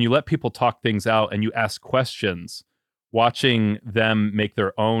 when you let people talk things out and you ask questions, watching them make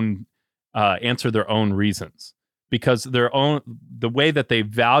their own answer their own reasons, because the way that they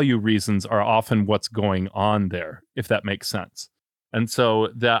value reasons are often what's going on there, if that makes sense. And so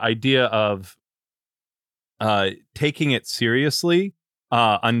the idea of taking it seriously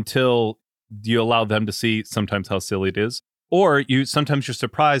until you allow them to see sometimes how silly it is, or sometimes you're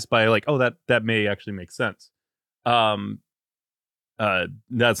surprised by like, oh, that may actually make sense. That's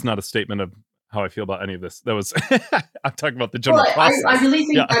not a statement of how I feel about any of this. That was I'm talking about the general process. I really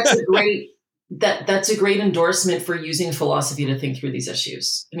think Yeah. that's a great endorsement for using philosophy to think through these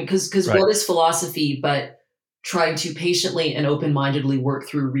issues. I mean, because Right. what is philosophy but trying to patiently and open-mindedly work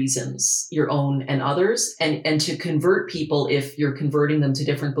through reasons, your own and others, and to convert people if you're converting them to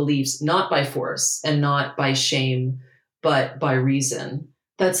different beliefs, not by force and not by shame, but by reason.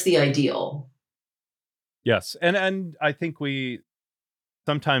 That's the ideal. Yes, and I think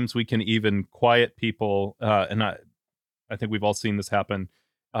sometimes we can even quiet people, and I think we've all seen this happen.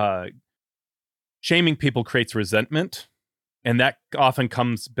 Shaming people creates resentment, and that often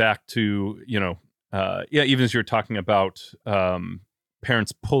comes back to even as you're talking about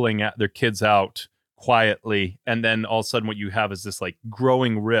parents pulling at their kids out quietly, and then all of a sudden what you have is this like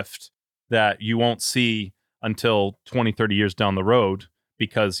growing rift that you won't see until 20, 30 years down the road,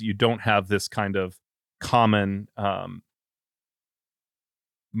 because you don't have this kind of common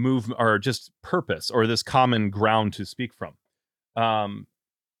move or just purpose, or this common ground to speak from.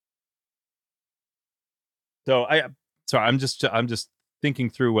 So I'm just thinking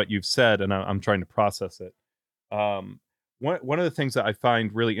through what you've said, and I'm trying to process it. One of the things that I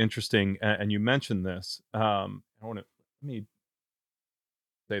find really interesting, and you mentioned this, let me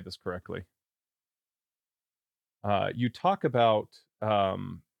say this correctly. You talk about,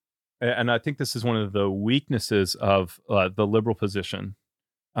 and I think this is one of the weaknesses of the liberal position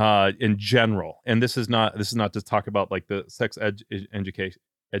in general. And this is not to talk about like the sex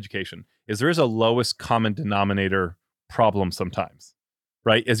education. Is there is a lowest common denominator problem sometimes,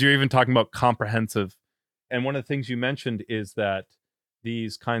 right? As you're even talking about comprehensive, and one of the things you mentioned is that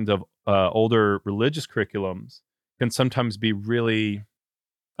these kinds of older religious curriculums can sometimes be really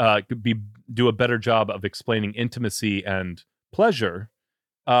do a better job of explaining intimacy and pleasure.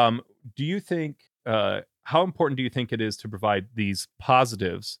 Do you think how important do you think it is to provide these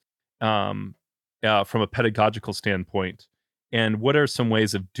positives from a pedagogical standpoint? And what are some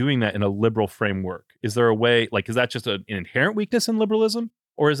ways of doing that in a liberal framework? Is there a way, like, is that just an inherent weakness in liberalism?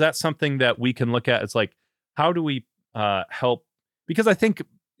 Or is that something that we can look at as like, how do we help? Because I think,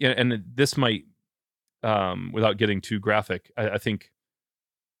 and this might, without getting too graphic, I think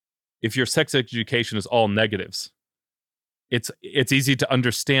if your sex education is all negatives, it's easy to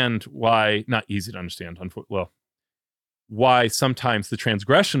understand why, not easy to understand, why sometimes the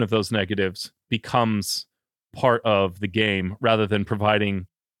transgression of those negatives becomes part of the game, rather than providing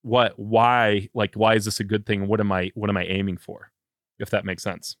why is this a good thing? What am I aiming for? If that makes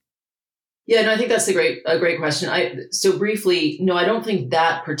sense. Yeah, no, I think that's a great question. So briefly, no, I don't think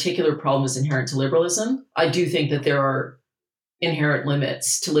that particular problem is inherent to liberalism. I do think that there are inherent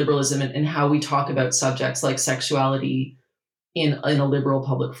limits to liberalism and how we talk about subjects like sexuality in a liberal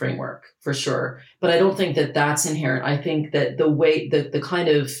public framework, for sure. But I don't think that that's inherent. I think that the way that the kind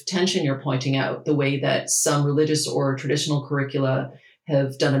of tension you're pointing out, the way that some religious or traditional curricula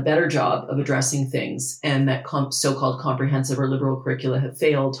have done a better job of addressing things, and that so-called comprehensive or liberal curricula have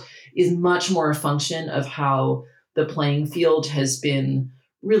failed, is much more a function of how the playing field has been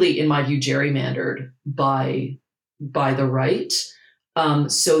really, in my view, gerrymandered by the right,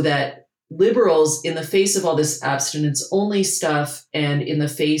 so that liberals, in the face of all this abstinence only stuff, and in the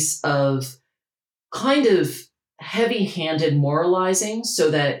face of kind of heavy-handed moralizing, so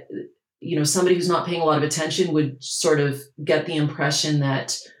that somebody who's not paying a lot of attention would sort of get the impression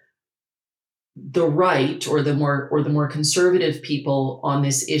that the right or the more conservative people on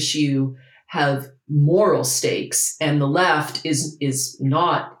this issue have moral stakes, and the left is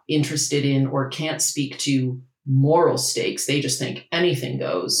not interested in or can't speak to moral stakes. They just think anything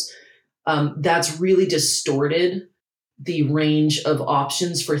goes. That's really distorted the range of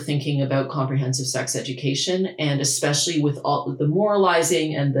options for thinking about comprehensive sex education, and especially with all the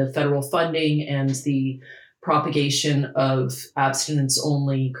moralizing and the federal funding and the propagation of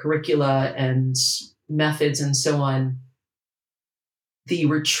abstinence-only curricula and methods and so on. The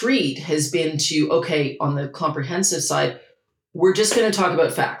retreat has been to, okay, on the comprehensive side, we're just going to talk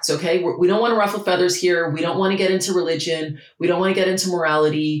about facts, okay? We don't want to ruffle feathers here. We don't want to get into religion. We don't want to get into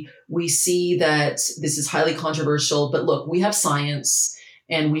morality. We see that this is highly controversial, but look, we have science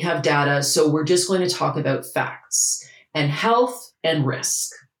and we have data, so we're just going to talk about facts and health and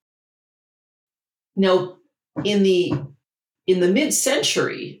risk. Now, in in the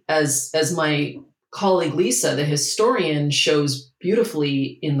mid-century, as my colleague Lisa, the historian, shows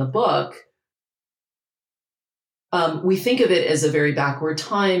beautifully in the book, we think of it as a very backward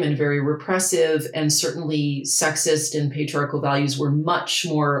time and very repressive, and certainly sexist and patriarchal values were much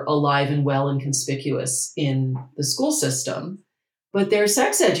more alive and well and conspicuous in the school system. But their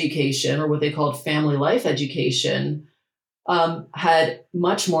sex education, or what they called family life education, had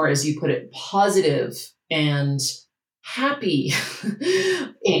much more, as you put it, positive and happy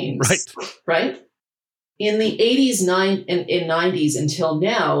aims, right? In the 80s, and 90s until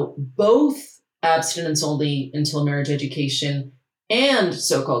now, both abstinence only until marriage education and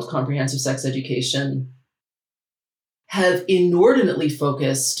so-called comprehensive sex education have inordinately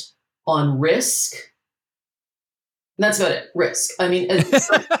focused on risk. And that's about it, risk. I mean, and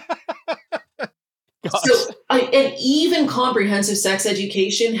even comprehensive sex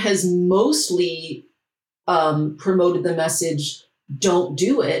education has mostly promoted the message, don't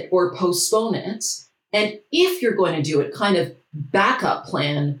do it or postpone it. And if you're going to do it, kind of backup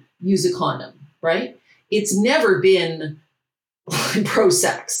plan, use a condom, right? It's never been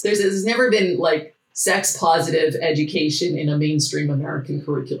pro-sex. There's never been like sex positive education in a mainstream American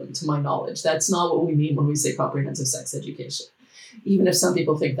curriculum, to my knowledge. That's not what we mean when we say comprehensive sex education. Even if some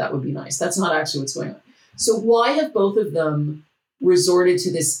people think that would be nice, that's not actually what's going on. So why have both of them resorted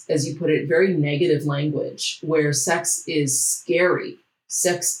to this, as you put it, very negative language where sex is scary,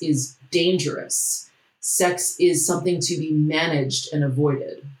 sex is dangerous, sex is something to be managed and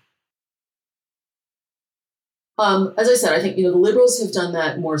avoided? As I said, I think, the liberals have done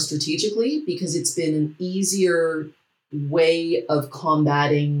that more strategically because it's been an easier way of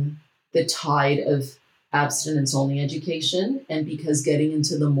combating the tide of abstinence-only education, and because getting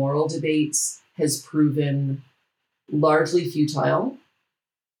into the moral debates has proven largely futile.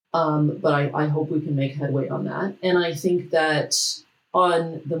 But I hope we can make headway on that. And I think that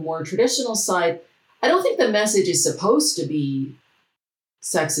on the more traditional side, I don't think the message is supposed to be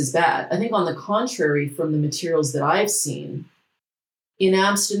sex is bad. I think on the contrary, from the materials that I've seen, in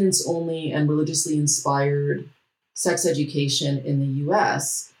abstinence only and religiously inspired sex education in the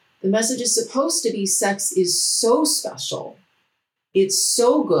US, the message is supposed to be sex is so special, it's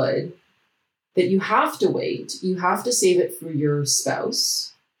so good that you have to wait, you have to save it for your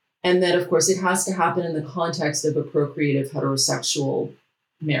spouse, and that, of course, it has to happen in the context of a procreative heterosexual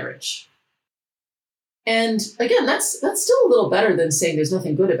marriage. And again, that's still a little better than saying there's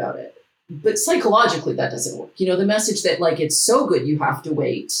nothing good about it. But psychologically, that doesn't work. The message that like it's so good you have to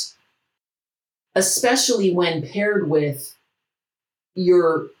wait, especially when paired with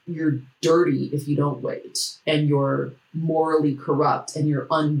you're dirty if you don't wait, and you're morally corrupt and you're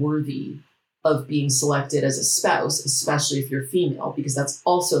unworthy of being selected as a spouse, especially if you're female, because that's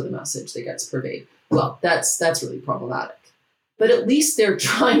also the message that gets purveyed. Well, that's really problematic. But at least they're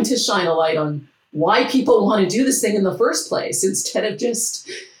trying to shine a light on why people want to do this thing in the first place, instead of just,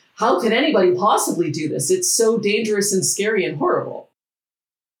 how can anybody possibly do this? It's so dangerous and scary and horrible.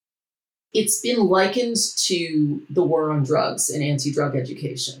 It's been likened to the war on drugs and anti-drug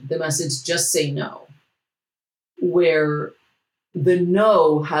education. The message, just say no, where the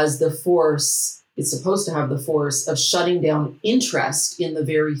no has the force, it's supposed to have the force of shutting down interest in the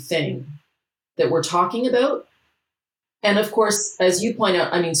very thing that we're talking about. And of course, as you point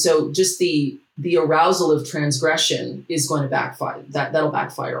out, I mean, so just the arousal of transgression is going to backfire. That'll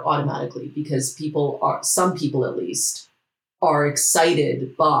backfire automatically, because some people at least, are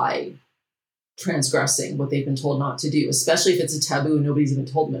excited by transgressing what they've been told not to do, especially if it's a taboo and nobody's even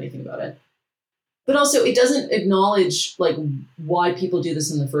told them anything about it. But also, it doesn't acknowledge like why people do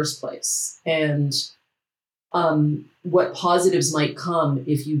this in the first place, and what positives might come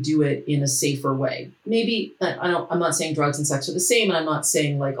if you do it in a safer way. Maybe I'm not saying drugs and sex are the same, and I'm not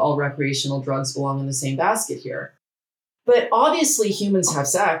saying like all recreational drugs belong in the same basket here. But obviously, humans have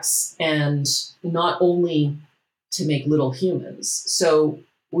sex, and not only to make little humans. So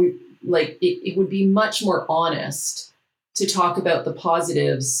it would be much more honest to talk about the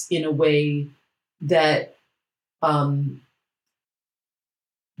positives in a way that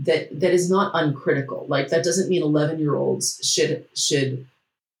that is not uncritical. Like, that doesn't mean 11-year-olds should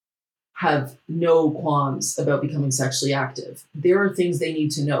have no qualms about becoming sexually active. There are things they need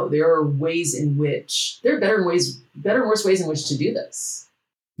to know. There are ways in which there are better and worse ways in which to do this.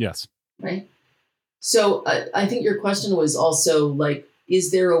 Yes. Right. So I think your question was also like, is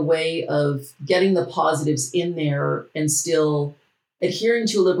there a way of getting the positives in there and still adhering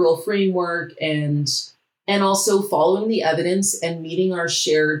to a liberal framework and also following the evidence and meeting our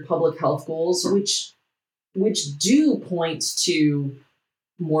shared public health goals, which do point to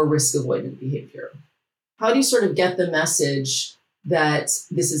more risk avoidant behavior? how do you sort of get the message that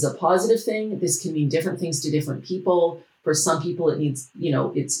this is a positive thing? This can mean different things to different people. For some people, it needs,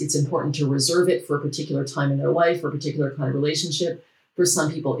 it's important to reserve it for a particular time in their life or a particular kind of relationship. For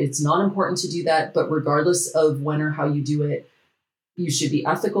some people, it's not important to do that. But regardless of when or how you do it, you should be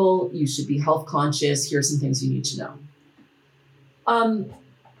ethical. You should be health conscious. Here are some things you need to know.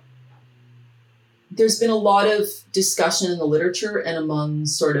 There's been a lot of discussion in the literature and among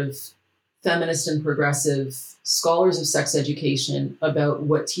sort of feminist and progressive scholars of sex education about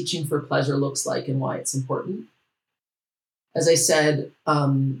what teaching for pleasure looks like and why it's important. As I said,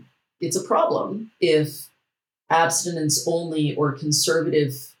 it's a problem if abstinence only or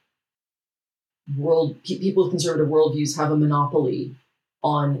conservative people with conservative worldviews have a monopoly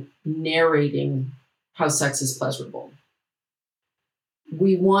on narrating how sex is pleasurable.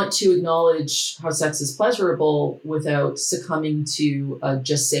 We want to acknowledge how sex is pleasurable without succumbing to a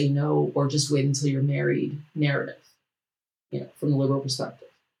just say no or just wait until you're married narrative, from the liberal perspective.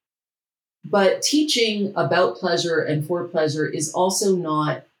 But teaching about pleasure and for pleasure is also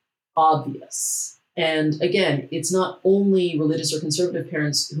not obvious. And again, it's not only religious or conservative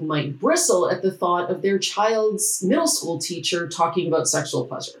parents who might bristle at the thought of their child's middle school teacher talking about sexual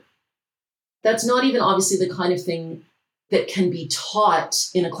pleasure. That's not even obviously the kind of thing that can be taught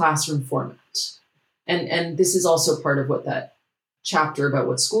in a classroom format. And this is also part of what that chapter about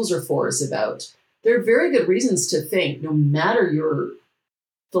what schools are for is about. There are very good reasons to think, no matter your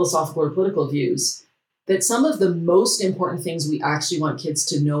philosophical or political views, that some of the most important things we actually want kids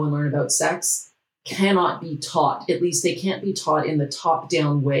to know and learn about sex cannot be taught. At least they can't be taught in the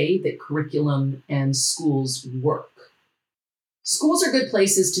top-down way that curriculum and schools work. Schools are good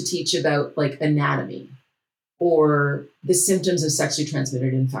places to teach about like anatomy or the symptoms of sexually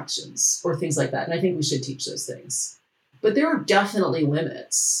transmitted infections or things like that. And I think we should teach those things. But there are definitely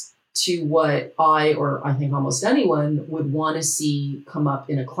limits to what I think almost anyone would want to see come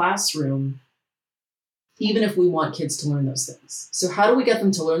up in a classroom, even if we want kids to learn those things. So how do we get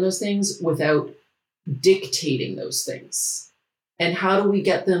them to learn those things without dictating those things? And how do we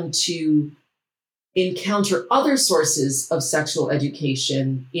get them to encounter other sources of sexual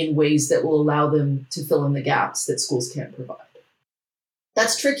education in ways that will allow them to fill in the gaps that schools can't provide?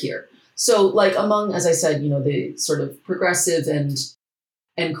 That's trickier. So like among, as I said, the sort of progressive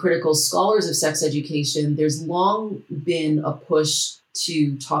and critical scholars of sex education, there's long been a push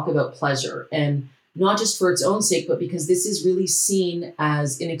to talk about pleasure, and not just for its own sake, but because this is really seen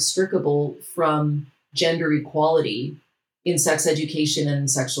as inextricable from gender equality in sex education and in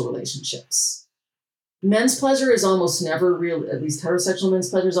sexual relationships. Men's pleasure is almost never real, at least heterosexual men's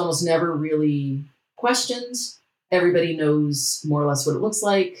pleasure is almost never really questioned. Everybody knows more or less what it looks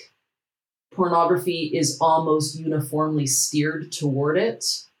like. Pornography is almost uniformly steered toward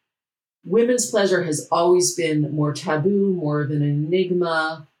it. Women's pleasure has always been more taboo, more of an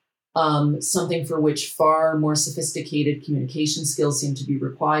enigma, something for which far more sophisticated communication skills seem to be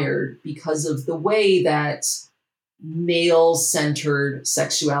required because of the way that male-centered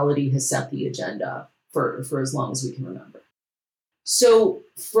sexuality has set the agenda for as long as we can remember. So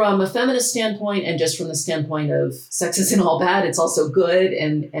from a feminist standpoint, and just from the standpoint of sex isn't all bad, it's also good,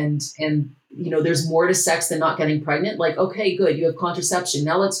 and there's more to sex than not getting pregnant. Like, okay, good, you have contraception.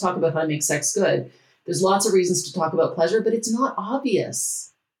 Now let's talk about how to make sex good. There's lots of reasons to talk about pleasure, but it's not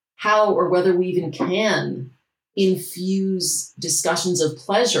obvious how or whether we even can infuse discussions of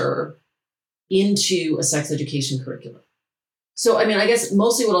pleasure into a sex education curriculum. So, I guess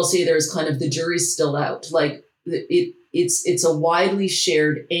mostly what I'll say there is kind of the jury's still out. Like it's a widely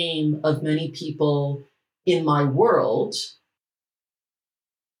shared aim of many people in my world,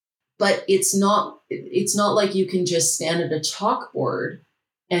 but it's not like you can just stand at a chalkboard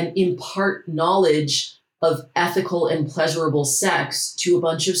and impart knowledge of ethical and pleasurable sex to a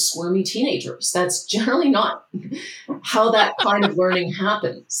bunch of squirmy teenagers. That's generally not how that kind of learning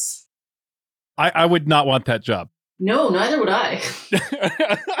happens. I would not want that job. No, neither would I.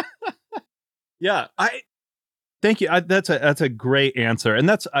 Yeah, thank you. That's a great answer, and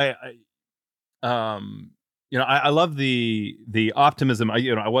that's I love the optimism.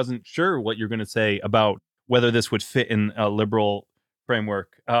 I wasn't sure what you're going to say about whether this would fit in a liberal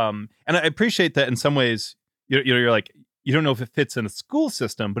framework, and I appreciate that in some ways. You're like, you don't know if it fits in a school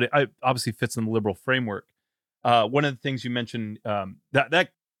system, but it obviously fits in the liberal framework. One of the things you mentioned, that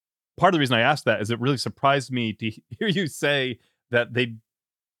part of the reason I asked that is it really surprised me to hear you say that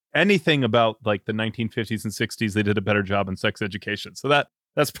anything about like the 1950s and 60s, they did a better job in sex education. So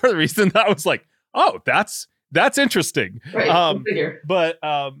that's part of the reason that I was like, oh, that's interesting. Right. But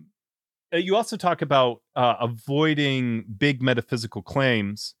you also talk about avoiding big metaphysical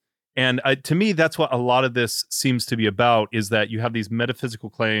claims And to me, that's what a lot of this seems to be about, is that you have these metaphysical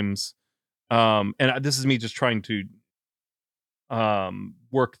claims. And this is me just trying to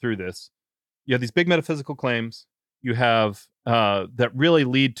work through this. You have these big metaphysical claims. You have that really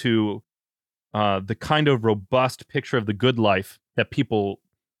lead to the kind of robust picture of the good life that people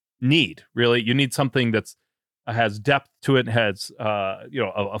need. Really, you need something that's has depth to it, has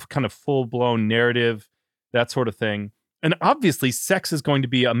a kind of full blown narrative, that sort of thing. And obviously, sex is going to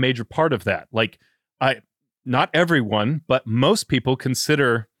be a major part of that. Like, not everyone, but most people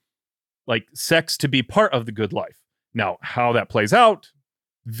consider like sex to be part of the good life. Now, how that plays out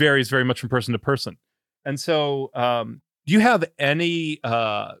varies very much from person to person. And so, do you have any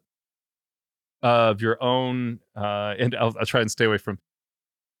of your own? And I'll try and stay away from.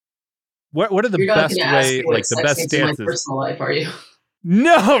 What are the You're not going best to ask me way, what like the sex best means in my stances? personal life, are you?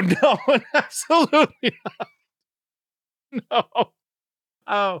 No, no, absolutely no.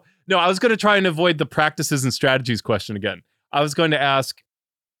 Oh no, I was going to try and avoid the practices and strategies question again. I was going to ask,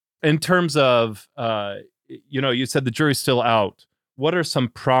 in terms of, you said the jury's still out. What are some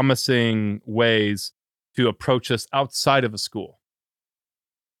promising ways to approach this outside of a school?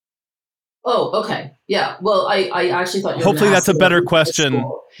 Oh, okay. Yeah. Well, I actually thought you were going to Hopefully, ask that's a about better within the question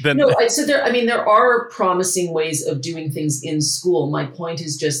school. than. No, so there are promising ways of doing things in school. My point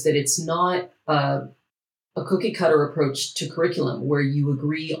is just that it's not a cookie cutter approach to curriculum where you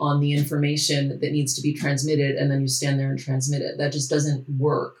agree on the information that needs to be transmitted and then you stand there and transmit it. That just doesn't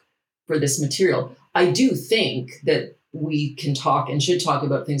work for this material. I do think that we can talk and should talk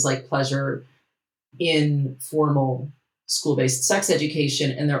about things like pleasure in formal school-based sex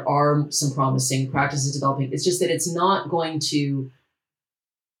education, and there are some promising practices developing. It's just that it's not going to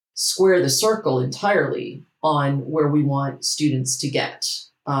square the circle entirely on where we want students to get.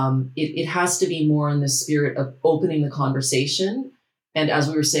 It has to be more in the spirit of opening the conversation. And as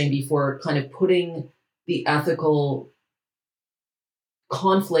we were saying before, kind of putting the ethical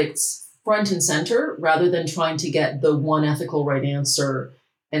conflicts front and center rather than trying to get the one ethical right answer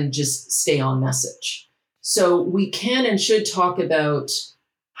and just stay on message. So we can and should talk about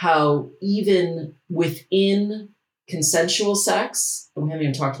how even within consensual sex, and we haven't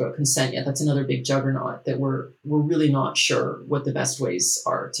even talked about consent yet. That's another big juggernaut that we're really not sure what the best ways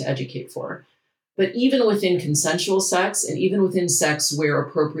are to educate for. But even within consensual sex and even within sex where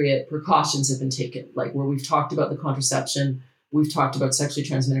appropriate precautions have been taken, like where we've talked about the contraception, we've talked about sexually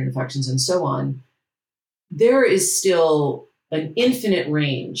transmitted infections and so on, there is still an infinite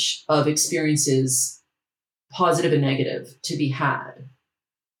range of experiences, positive and negative, to be had.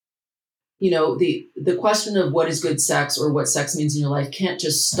 The question of what is good sex or what sex means in your life can't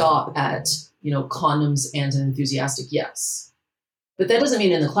just stop at, condoms and an enthusiastic yes. But that doesn't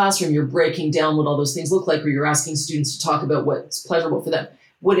mean in the classroom you're breaking down what all those things look like or you're asking students to talk about what's pleasurable for them.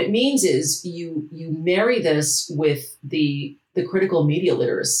 What it means is you marry this with the critical media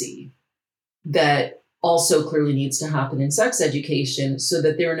literacy that also clearly needs to happen in sex education so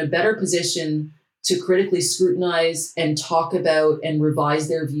that they're in a better position to critically scrutinize and talk about and revise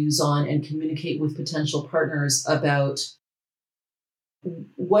their views on and communicate with potential partners about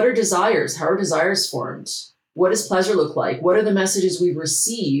what are desires, how are desires formed, what does pleasure look like, what are the messages we've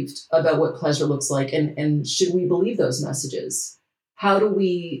received about what pleasure looks like, and should we believe those messages? How do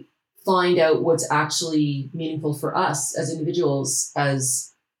we find out what's actually meaningful for us as individuals,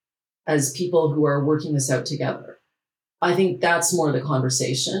 as people who are working this out together? I think that's more the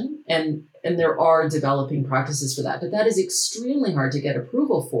conversation, and there are developing practices for that, but that is extremely hard to get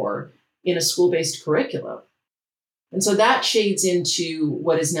approval for in a school-based curriculum. And so that shades into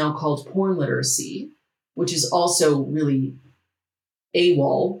what is now called porn literacy, which is also really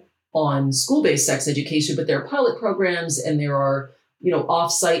AWOL on school-based sex education, but there are pilot programs and there are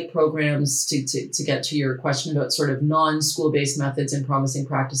off-site programs to get to your question about sort of non-school-based methods and promising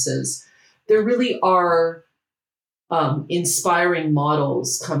practices. There really are inspiring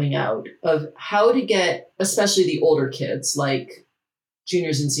models coming out of how to get, especially the older kids, like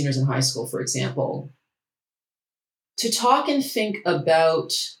juniors and seniors in high school, for example, to talk and think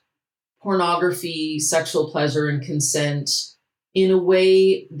about pornography, sexual pleasure, and consent in a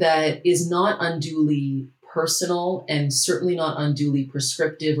way that is not unduly personal and certainly not unduly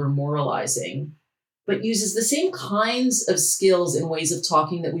prescriptive or moralizing, but uses the same kinds of skills and ways of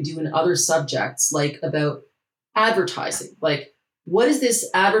talking that we do in other subjects, like about advertising. Like, what is this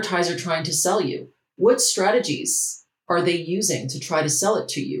advertiser trying to sell you? What strategies are they using to try to sell it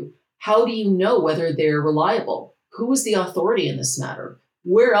to you? How do you know whether they're reliable? Who is the authority in this matter?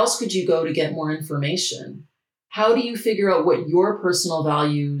 Where else could you go to get more information? How do you figure out what your personal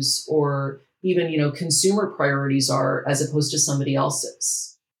values or even, consumer priorities are as opposed to somebody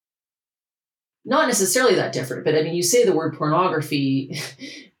else's? not necessarily that different, but I mean, you say the word pornography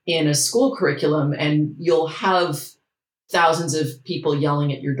in a school curriculum and you'll have thousands of people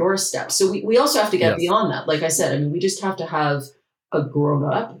yelling at your doorstep. So we also have to get Yes. beyond that. Like I said, I mean, we just have to have a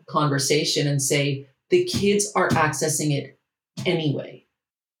grown up conversation and say the kids are accessing it anyway.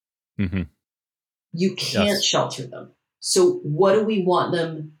 Hmm. You can't Yes. shelter them. So what do we want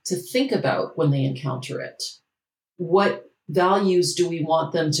them to think about when they encounter it? What values do we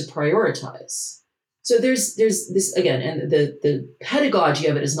want them to prioritize? So there's this again, and the pedagogy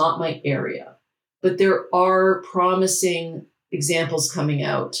of it is not my area, but there are promising examples coming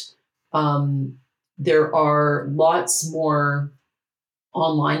out. Um, there are lots more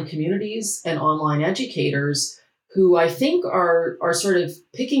online communities and online educators who I think are sort of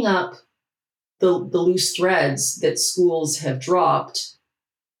picking up the loose threads that schools have dropped,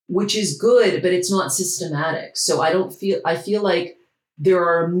 which is good, but it's not systematic. So I feel like there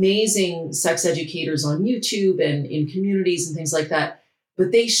are amazing sex educators on YouTube and in communities and things like that,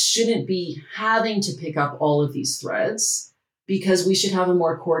 but they shouldn't be having to pick up all of these threads because we should have a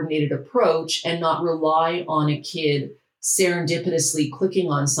more coordinated approach and not rely on a kid serendipitously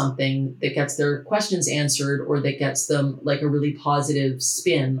clicking on something that gets their questions answered or that gets them like a really positive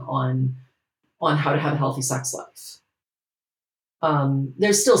spin on how to have a healthy sex life.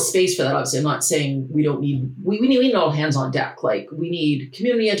 There's still space for that. Obviously, I'm not saying we don't need we need all hands on deck. Like we need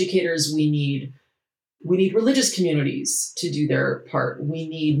community educators, we need religious communities to do their part. We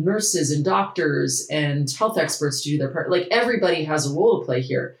need nurses and doctors and health experts to do their part. Like everybody has a role to play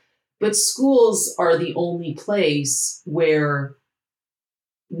here, but schools are the only place where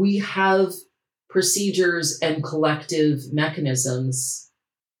we have procedures and collective mechanisms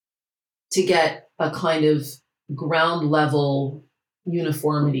to get a kind of ground level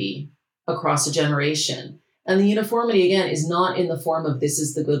uniformity across a generation. And the uniformity, again, is not in the form of this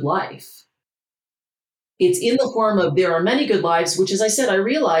is the good life. It's in the form of there are many good lives, which, as I said, I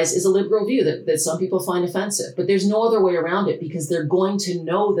realize is a liberal view that some people find offensive, but there's no other way around it because they're going to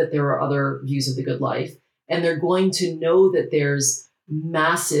know that there are other views of the good life. And they're going to know that there's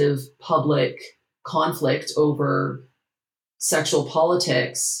massive public conflict over sexual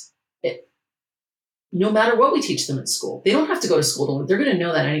politics no matter what we teach them in school. They don't have to go to school they're going to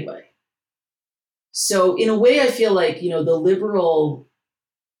know that anyway. So in a way, I feel like, the liberal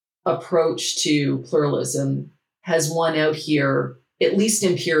approach to pluralism has won out here, at least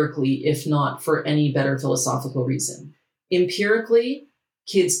empirically, if not for any better philosophical reason. Empirically,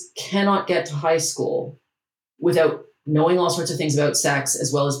 kids cannot get to high school without knowing all sorts of things about sex,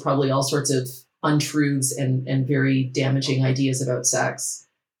 as well as probably all sorts of untruths and very damaging ideas about sex,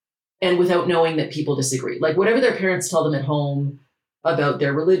 and without knowing that people disagree. Like whatever their parents tell them at home about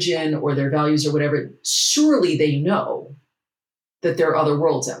their religion or their values or whatever, surely they know that there are other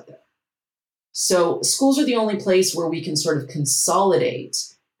worlds out there. So schools are the only place where we can sort of consolidate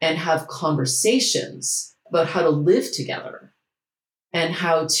and have conversations about how to live together and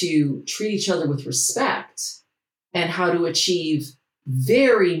how to treat each other with respect and how to achieve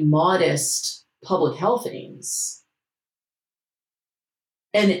very modest public health aims.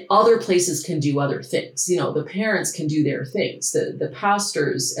 And other places can do other things. The parents can do their things. The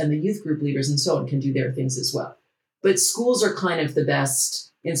pastors and the youth group leaders and so on can do their things as well. But schools are kind of the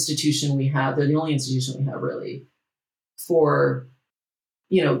best institution we have. They're the only institution we have really for,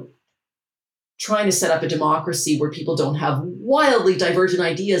 trying to set up a democracy where people don't have wildly divergent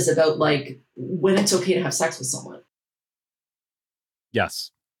ideas about like when it's okay to have sex with someone.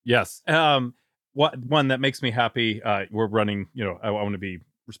 Yes. Yes. One that makes me happy. We're running. I want to be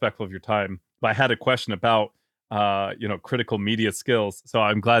respectful of your time, but I had a question about critical media skills. So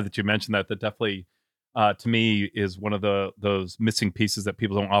I'm glad that you mentioned that. That definitely, to me, is one of those missing pieces that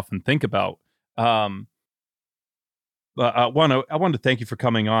people don't often think about. But I wanted to thank you for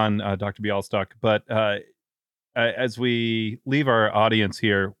coming on, Dr. Bialystok. But as we leave our audience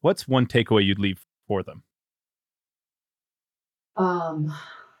here, what's one takeaway you'd leave for them?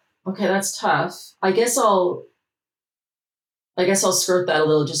 Okay, that's tough. I guess I'll skirt that a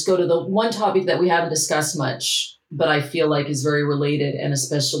little. Just go to the one topic that we haven't discussed much, but I feel like is very related, and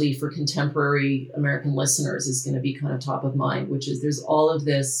especially for contemporary American listeners, is going to be kind of top of mind, which is there's all of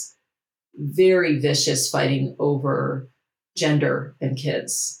this very vicious fighting over gender and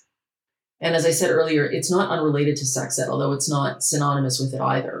kids. And as I said earlier, it's not unrelated to sex ed, although it's not synonymous with it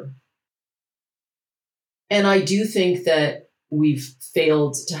either. And I do think that we've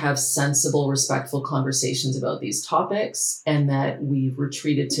failed to have sensible, respectful conversations about these topics, and that we've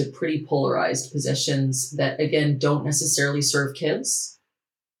retreated to pretty polarized positions that, again, don't necessarily serve kids,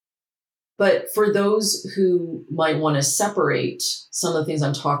 But for those who might want to separate some of the things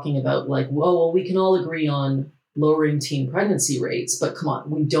I'm talking about, like, well, we can all agree on lowering teen pregnancy rates, but come on,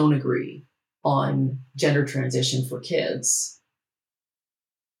 we don't agree on gender transition for kids.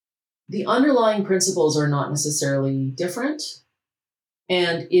 The underlying principles are not necessarily different.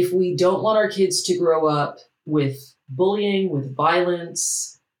 And if we don't want our kids to grow up with bullying, with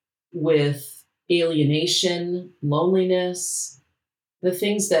violence, with alienation, loneliness, the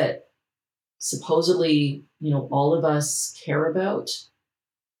things that supposedly, all of us care about,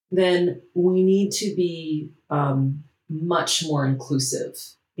 then we need to be much more inclusive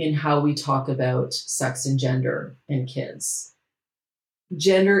in how we talk about sex and gender and kids.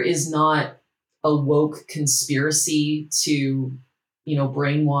 Gender is not a woke conspiracy to,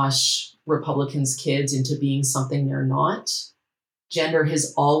 brainwash Republicans' kids into being something they're not. Gender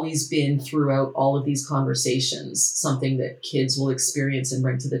has always been throughout all of these conversations, something that kids will experience and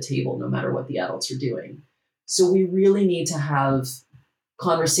bring to the table no matter what the adults are doing. So we really need to have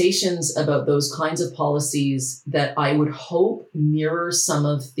conversations about those kinds of policies that I would hope mirror some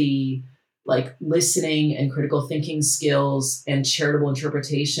of the listening and critical thinking skills and charitable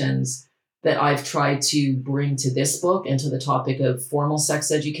interpretations that I've tried to bring to this book and to the topic of formal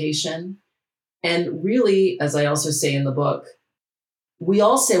sex education. And really, as I also say in the book, we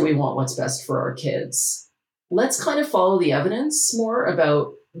all say we want what's best for our kids. Let's kind of follow the evidence more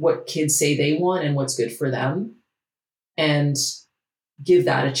about what kids say they want and what's good for them and give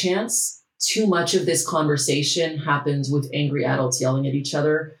that a chance. Too much of this conversation happens with angry adults yelling at each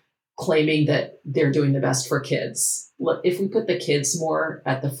other, claiming that they're doing the best for kids. If we put the kids more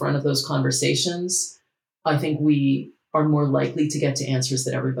at the front of those conversations, I think we are more likely to get to answers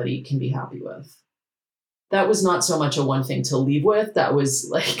that everybody can be happy with. That was not so much a one thing to leave with. That was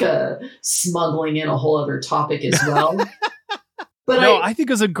like smuggling in a whole other topic as well. But I think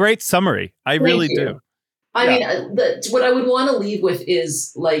it was a great summary. I really do. I mean, what I would want to leave with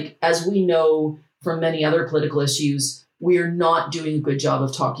is, as we know from many other political issues, we are not doing a good job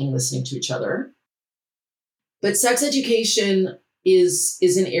of talking, listening to each other. But sex education is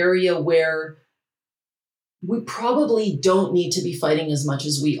an area where we probably don't need to be fighting as much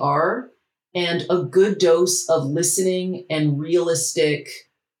as we are. And a good dose of listening and realistic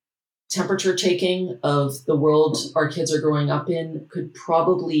temperature taking of the world our kids are growing up in could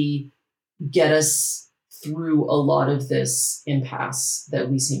probably get us through a lot of this impasse that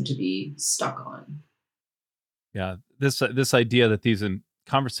we seem to be stuck on. Yeah, this idea that these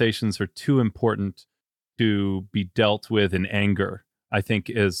conversations are too important to be dealt with in anger, I think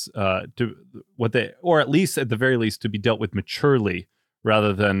is or at least at the very least to be dealt with maturely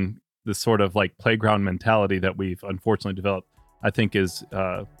rather than this sort of playground mentality that we've unfortunately developed, I think is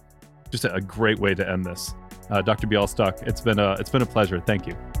just a great way to end this. Dr. Bialystok, it's been a pleasure. Thank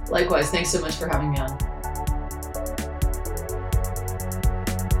you. Likewise. Thanks so much for having me on.